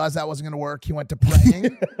phase when he realized that wasn't going to work. He went to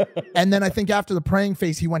praying. And then I think after the praying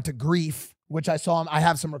phase, he went to grief, which I saw him. I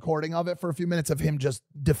have some recording of it for a few minutes of him just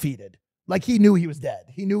defeated. Like he knew he was dead.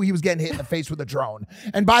 He knew he was getting hit in the face with a drone.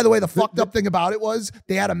 And by the way, the fucked up thing about it was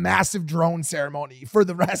they had a massive drone ceremony for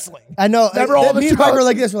the wrestling. I know. Remember all the me and Mike were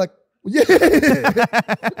like this. We're like, yeah.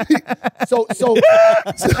 so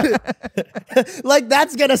like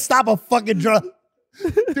that's gonna stop a fucking drone.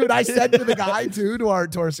 Dude, I said to the guy too, to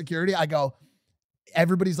our security, I go,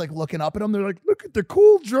 everybody's like looking up at them. They're like, look at the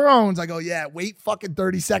cool drones. I go, yeah, wait fucking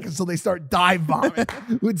 30 seconds till they start dive bombing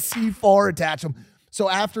with C4 attach them. So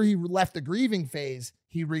after he left the grieving phase,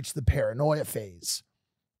 he reached the paranoia phase.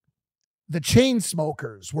 The chain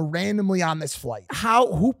smokers were randomly on this flight.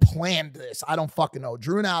 Who planned this? I don't fucking know.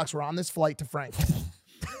 Drew and Alex were on this flight to Frankfurt.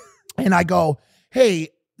 And I go,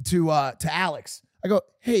 hey, to Alex, I go,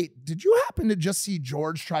 hey, did you happen to just see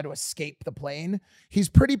George try to escape the plane? He's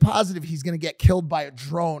pretty positive he's going to get killed by a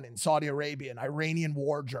drone in Saudi Arabia, an Iranian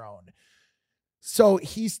war drone. So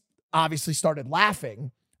he's obviously started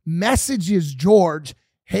laughing. Messages George,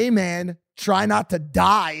 hey man, try not to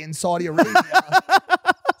die in Saudi Arabia.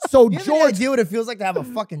 So you have George, any idea what it feels like to have a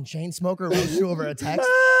fucking chain smoker roast you over a text?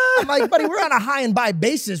 I'm like, buddy, we're on a high and by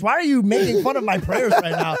basis. Why are you making fun of my prayers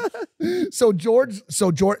right now? So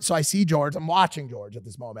I see George. I'm watching George at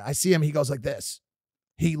this moment. I see him. He goes like this.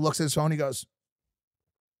 He looks at his phone. He goes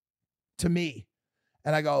to me.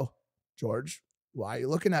 And I go, George, why are you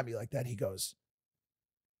looking at me like that? He goes,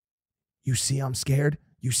 you see I'm scared?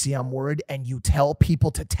 you see I'm worried, and you tell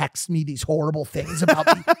people to text me these horrible things about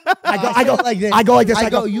me. I go like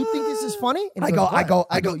this. You think this is funny? And he goes,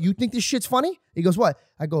 I go, you think this shit's funny? He goes, what?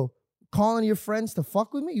 I go, calling your friends to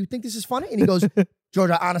fuck with me? You think this is funny? And he goes,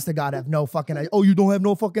 George, I honest to God have no fucking idea. Oh, you don't have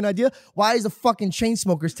no fucking idea? Why is the fucking chain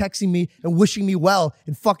smokers texting me and wishing me well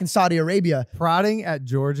in fucking Saudi Arabia? Prodding at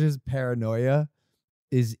George's paranoia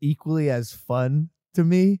is equally as fun to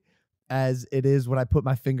me as it is when I put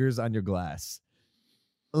my fingers on your glass.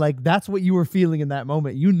 Like, that's what you were feeling in that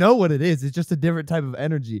moment. You know what it is. It's just a different type of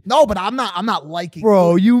energy. No, but I'm not liking.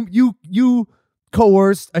 Bro, you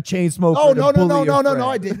coerced a chain smoker. Oh, no,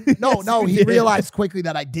 I didn't. No, he realized quickly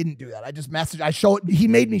that I didn't do that. I just messaged. He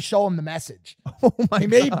made me show him the message. Oh my God. He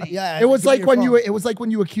made me. Yeah, it was like when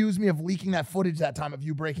you accused me of leaking that footage that time of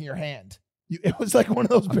you breaking your hand. It was like one of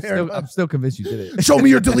those. I'm still convinced you did it. Show me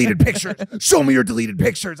your deleted pictures. Show me your deleted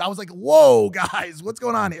pictures. I was like, whoa, guys, what's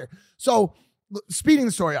going on here? So, speeding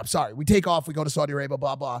the story up, sorry. We take off, we go to Saudi Arabia,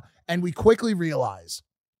 blah, blah, and we quickly realize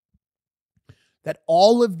that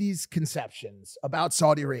all of these conceptions about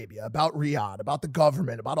Saudi Arabia, about Riyadh, about the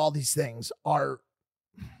government, about all these things are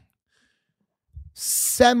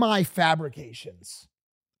semi-fabrications.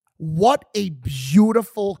 What a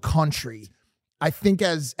beautiful country. I think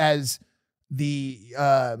as the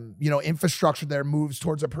infrastructure there moves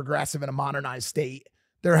towards a progressive and a modernized state,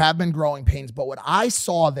 there have been growing pains. But what I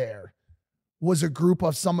saw there was a group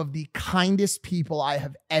of some of the kindest people I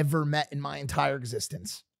have ever met in my entire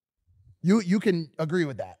existence. You can agree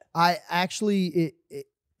with that. I actually,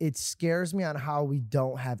 it scares me on how we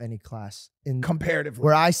don't have any class in comparatively.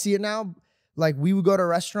 Where I see it now, like we would go to a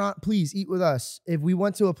restaurant, please eat with us. If we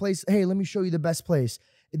went to a place, hey, let me show you the best place.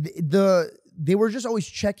 They were just always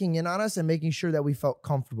checking in on us and making sure that we felt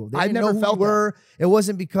comfortable. I never felt that. It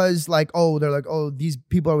wasn't because they're like, oh, these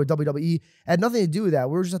people are with WWE. It had nothing to do with that.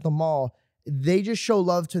 We were just at the mall. They just show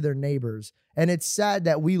love to their neighbors. And it's sad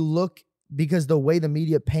that we look, because the way the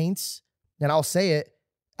media paints, and I'll say it,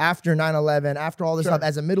 after 9/11, after all this stuff,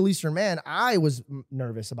 as a Middle Eastern man, I was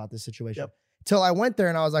nervous about this situation. Till I went there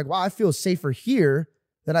and I was like, wow, I feel safer here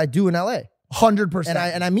than I do in LA. 100%.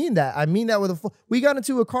 And I mean that. I mean that with we got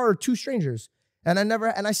into a car with two strangers and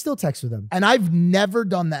I still text with them. And I've never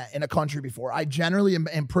done that in a country before. I generally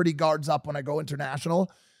am pretty guards up when I go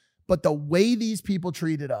international, but the way these people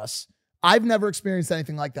treated us, I've never experienced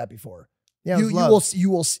anything like that before. Yeah, you will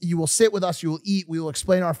sit with us, you will eat, we will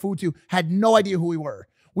explain our food to you. Had no idea who we were.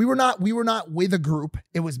 We were not with a group.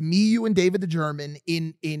 It was me, you, and David the German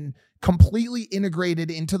in completely integrated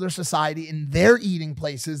into their society, in their eating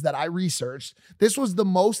places that I researched. This was the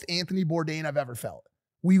most Anthony Bourdain I've ever felt.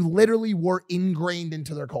 We literally were ingrained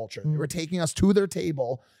into their culture. They were taking us to their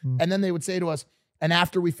table, and then they would say to us, and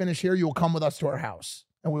after we finish here, you will come with us to our house.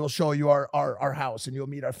 And we will show you our house, and you'll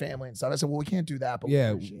meet our family and stuff. I said, well, we can't do that. But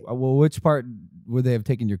yeah. Well, which part would they have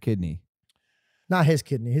taken your kidney? Not his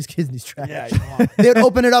kidney. His kidney's trash. Yeah, they'd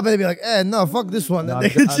open it up and they'd be like, no, fuck this one. No, They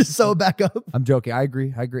could just sew it back up. I'm joking. I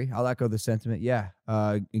agree. I'll echo the sentiment. Yeah.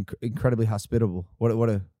 Incredibly hospitable. What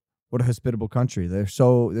a hospitable country. They're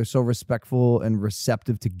so respectful and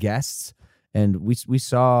receptive to guests. And we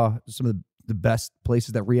saw some of the best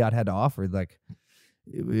places that Riyadh had to offer. Like,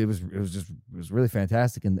 it was really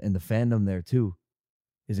fantastic, and the fandom there too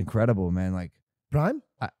is incredible, man. Like Prime,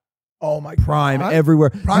 oh my Prime God. everywhere.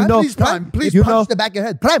 Prime, please, Prime, please punch the back of your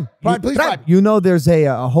head. Prime, please, Prime. You know, there's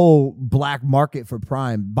a whole black market for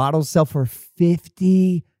Prime. Bottles sell for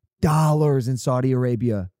 $50 in Saudi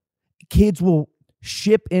Arabia. Kids will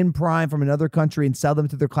ship in Prime from another country and sell them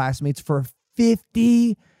to their classmates for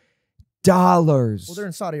 $50. Well, they're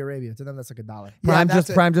in Saudi Arabia. To them, that's like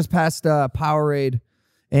 $1. Prime just passed Powerade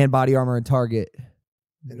and Body Armor and Target.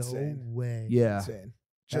 Insane. No way. Yeah. Insane.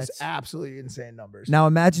 Just absolutely insane numbers. Now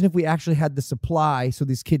imagine if we actually had the supply so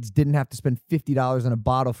these kids didn't have to spend $50 on a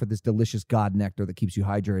bottle for this delicious God nectar that keeps you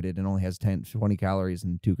hydrated and only has 20 calories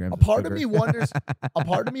and 2 grams a part of me wonders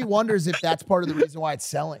if that's part of the reason why it's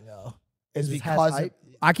selling, though. Is because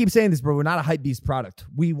I keep saying this, bro. We're not a hype beast product.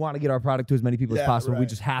 We want to get our product to as many people as possible. Right. We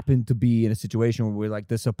just happen to be in a situation where we're like,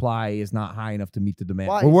 the supply is not high enough to meet the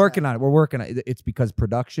demand. We're working on it. It's because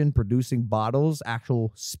producing bottles,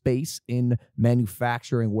 actual space in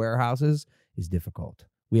manufacturing warehouses is difficult.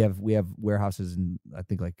 We have warehouses in, I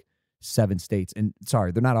think, like 7 states. And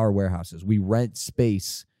sorry, they're not our warehouses. We rent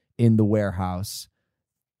space in the warehouse,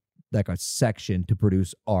 like a section, to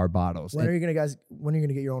produce our bottles. When are you gonna get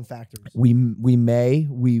your own factories? We may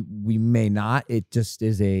not. It just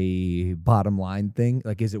is a bottom line thing.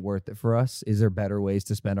 Like, is it worth it for us? Is there better ways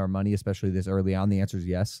to spend our money, especially this early on? The answer is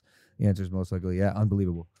yes. The answer is most likely yeah.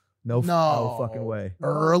 Unbelievable. No fucking way.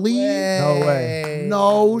 Early? No way.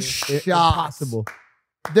 No shot. Impossible.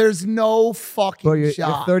 There's no fucking Bro, you're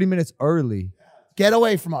shot. 30 minutes early. Get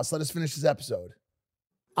away from us. Let us finish this episode.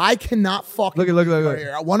 I cannot fucking Look.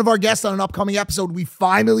 here. One of our guests on an upcoming episode, we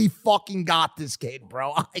finally fucking got this kid,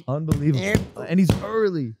 bro. Unbelievable. And he's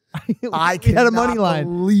early. I We had a cannot money line.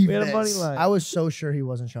 believe We had a this. money line. I was so sure he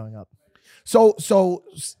wasn't showing up. So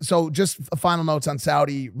just final notes on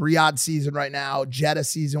Saudi. Riyadh season right now. Jeddah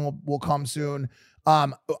season will come soon.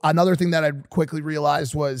 Another thing that I quickly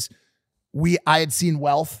realized was I had seen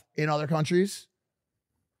wealth in other countries.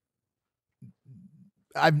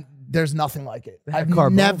 There's nothing like it. I've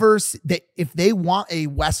never if they want a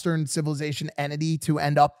Western civilization entity to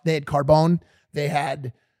end up, they had Carbone.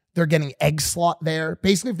 They're getting egg slot there.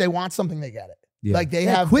 Basically, if they want something, they get it. Yeah. Like they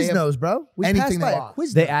have Quiznos, bro. We anything passed by they a want.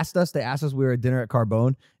 Quiznos. They asked us, we were at dinner at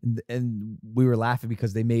Carbone, and we were laughing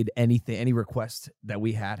because they made any request that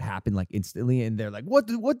we had happen like instantly. And they're like, what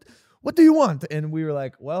do you want? And we were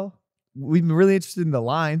like, well, we've been really interested in the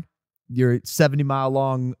line, your 70-mile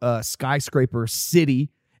long skyscraper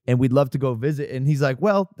city, and we'd love to go visit. And he's like,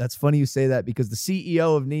 well, that's funny you say that because the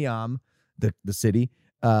CEO of Neom, the city,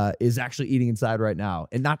 is actually eating inside right now.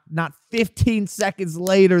 And not 15 seconds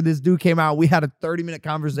later, this dude came out. We had a 30-minute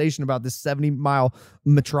conversation about this 70-mile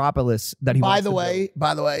metropolis that he By the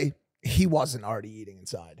way, he wasn't already eating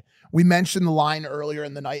inside. We mentioned the line earlier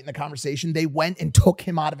in the night in the conversation. They went and took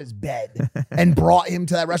him out of his bed and brought him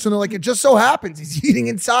to that restaurant. They're like, it just so happens he's eating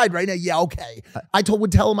inside right now. Yeah, okay.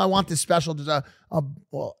 Would tell him I want this special.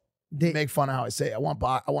 They make fun of how I say it. I want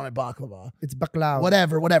a baklava. It's baklava.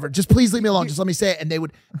 Whatever. Just please leave me alone. Just let me say it. And they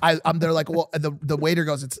would, they're like, well, the waiter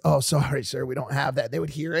goes, sorry, sir, we don't have that. They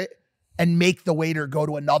would hear it and make the waiter go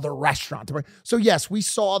to another restaurant. So yes, we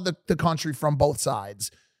saw the country from both sides.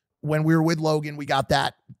 When we were with Logan, we got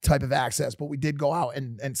that type of access, but we did go out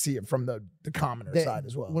and see it from the commoner side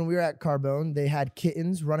as well. When we were at Carbone, they had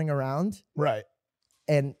kittens running around. Right.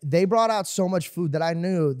 And they brought out so much food that I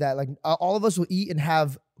knew that like all of us will eat and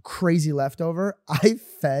have crazy leftover. I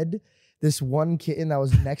fed this one kitten that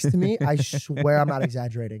was next to me. I swear I'm not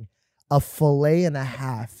exaggerating. A fillet and a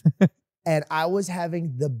half. And I was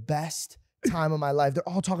having the best time of my life. They're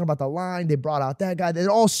all talking about the line. They brought out that guy.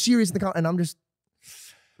 They're all serious in the comment. And I'm just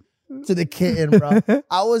to the kitten, bro.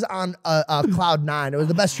 I was on a cloud 9. It was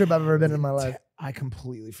the best trip I've ever been in my life. I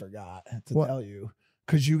completely forgot to tell you.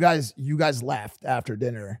 Because you guys left after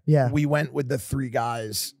dinner. Yeah. We went with the 3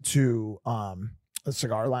 guys to a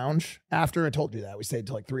cigar lounge after. I told you that. We stayed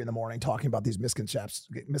till like 3 a.m. talking about these misconceptions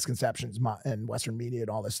in Western media and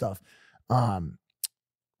all this stuff.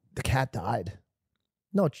 The cat died.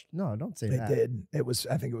 No, don't say that. They did. It was.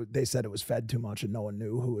 They said it was fed too much, and no one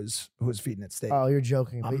knew who was feeding it steak. Oh, you're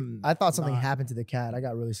joking. I thought something happened to the cat. I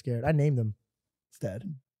got really scared. I named him. It's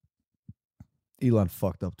dead. Elon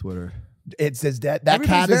fucked up Twitter. It's as dead. That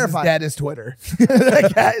cat is as dead as Twitter.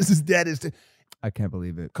 That cat is as dead as. I can't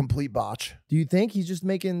believe it. Complete botch. Do you think he's just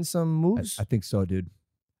making some moves? I think so, dude.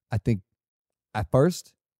 I think at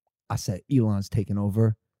first I said Elon's taking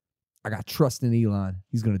over. I got trust in Elon.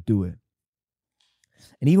 He's gonna do it.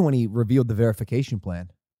 And even when he revealed the verification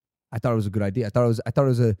plan, I thought it was a good idea. I thought it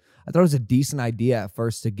was a decent idea at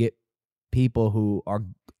first to get people who are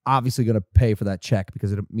obviously going to pay for that check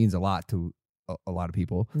because it means a lot to a lot of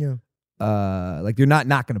people. Yeah. Like you're not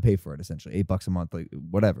going to pay for it essentially, $8 a month, like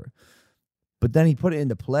whatever. But then he put it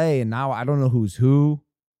into play, and now I don't know who's who.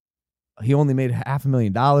 He only made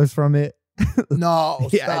 $500,000 from it. No,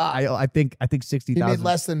 yeah, stop. I think 60,000. He made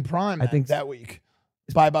less than Prime. I think that week.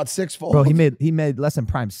 By about 6-fold. Bro, he made less than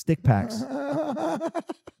Prime stick packs. Our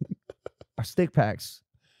stick packs.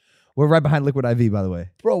 We're right behind Liquid IV, by the way.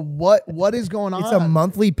 Bro, what is going on? It's a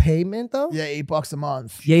monthly payment, though? Yeah, $8 a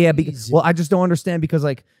month. Yeah. Well, I just don't understand because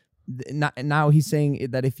like now he's saying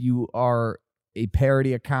that if you are a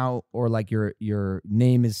parody account or like your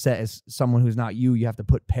name is set as someone who's not you, you have to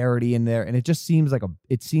put parody in there, and it just seems like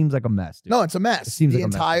a mess. Dude. No, it's a mess. It seems the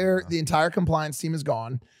like the entire compliance team is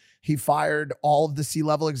gone. He fired all of the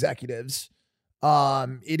C-level executives.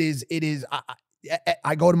 It is.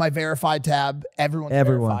 I go to my verified tab. Everyone's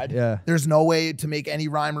verified. Yeah. There's no way to make any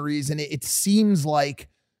rhyme or reason. It seems like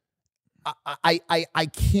I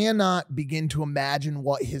cannot begin to imagine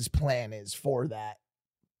what his plan is for that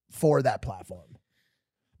platform.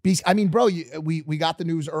 Because, I mean, bro, we got the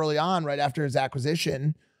news early on, right after his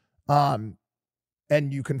acquisition, and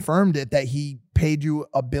you confirmed it that he paid you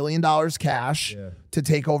 $1 billion cash to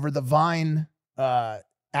take over the Vine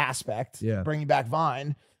aspect, bringing back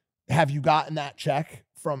Vine. Have you gotten that check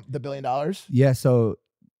from the $1 billion? Yeah, so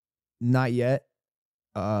not yet.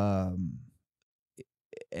 And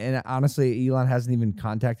honestly, Elon hasn't even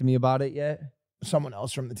contacted me about it yet. Someone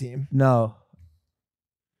else from the team? No.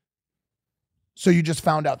 So you just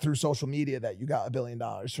found out through social media that you got $1 billion.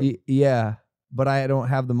 From- Yeah, but I don't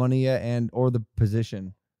have the money yet or the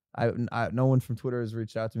position. No one from Twitter has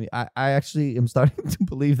reached out to me. I actually am starting to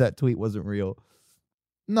believe that tweet wasn't real.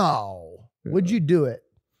 No. Would you do it?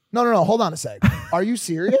 No. Hold on a sec. Are you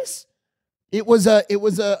serious? It was a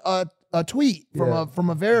tweet from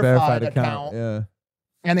a verified account. Yeah.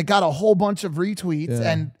 And it got a whole bunch of retweets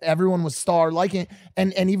and everyone was liking it.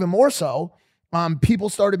 And even more so, people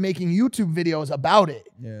started making YouTube videos about it.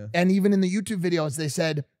 Yeah. And even in the YouTube videos, they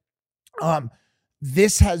said,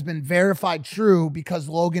 this has been verified true because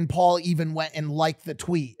Logan Paul even went and liked the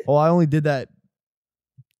tweet. Well, I only did that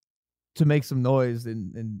to make some noise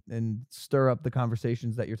and stir up the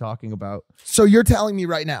conversations that you're talking about. So you're telling me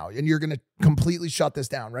right now, and you're going to completely shut this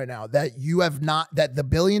down right now, that that the $1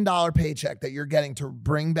 billion paycheck that you're getting to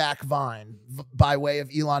bring back Vine by way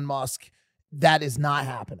of Elon Musk, that is not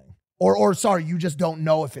happening. Or sorry, you just don't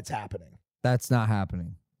know if it's happening. That's not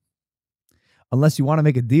happening. Unless you want to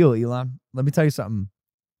make a deal, Elon. Let me tell you something.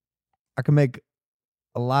 I can make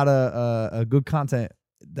a lot of good content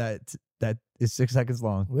that is 6 seconds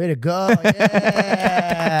long. Way to go.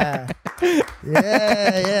 Yeah.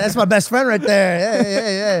 yeah. That's my best friend right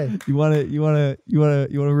there. Yeah. You wanna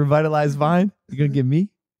revitalize Vine? You're gonna get me?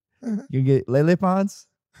 You're gonna get Lele Pons?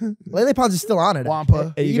 Lele Pons is still on it.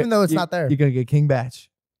 Wampa. Hey, even though it's not there. You're gonna get King Batch.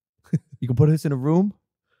 You can put us in a room.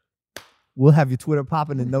 We'll have your Twitter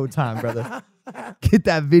popping in no time, brother. Get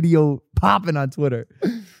that video popping on Twitter.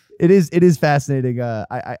 It is fascinating.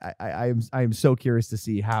 I am so curious to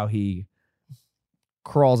see how he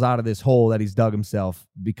crawls out of this hole that he's dug himself,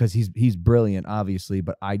 because he's brilliant, obviously,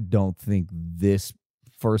 but I don't think this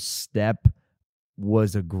first step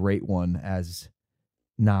was a great one as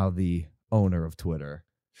now the owner of Twitter.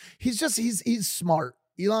 He's smart.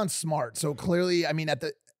 Elon's smart. So clearly, I mean,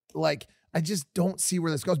 I just don't see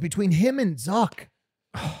where this goes. Between him and Zuck,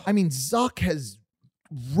 I mean, Zuck has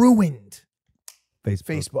ruined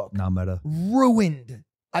Facebook. Now Meta. Ruined.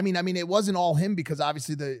 I mean, it wasn't all him, because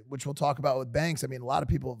obviously which we'll talk about with banks. I mean, a lot of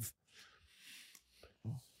people have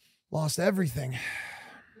lost everything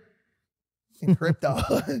in crypto.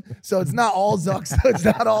 So it's not all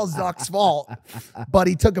Zuck's fault. But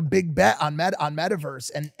he took a big bet on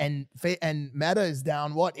Metaverse, and Meta is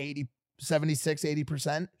down 80%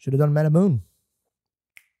 Should have done Meta Moon.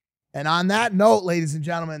 And on that note, ladies and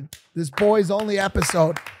gentlemen, this boys only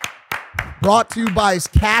episode brought to you by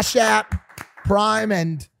Cash App, Prime,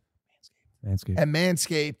 and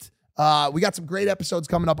Manscaped. We got some great episodes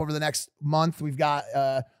coming up over the next month. We've got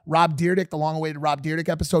Rob Dyrdek, the long-awaited Rob Dyrdek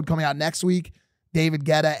episode coming out next week. David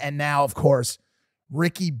Guetta, and now, of course,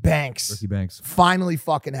 Ricky Banks. Finally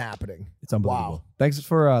fucking happening. It's unbelievable. Wow. Thanks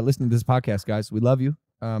for listening to this podcast, guys. We love you.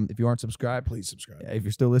 If you aren't subscribed, please subscribe. If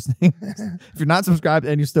you're still listening, if you're not subscribed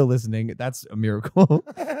and you're still listening, that's a miracle.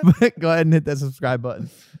 But go ahead and hit that subscribe button.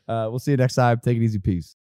 We'll see you next time. Take it easy.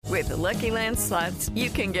 Peace. With the Lucky Land Slots,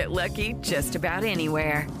 you can get lucky just about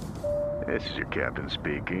anywhere. This is your captain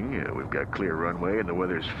speaking. We've got clear runway and the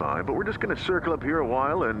weather's fine, but we're just going to circle up here a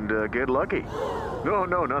while and get lucky.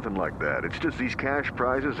 No, nothing like that. It's just these cash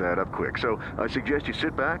prizes add up quick. So I suggest you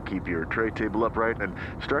sit back, keep your tray table upright, and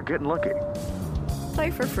start getting lucky.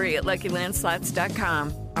 Play for free at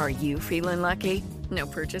LuckyLandSlots.com. Are you feeling lucky? No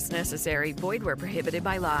purchase necessary. Void where prohibited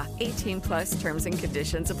by law. 18+ terms and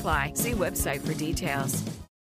conditions apply. See website for details.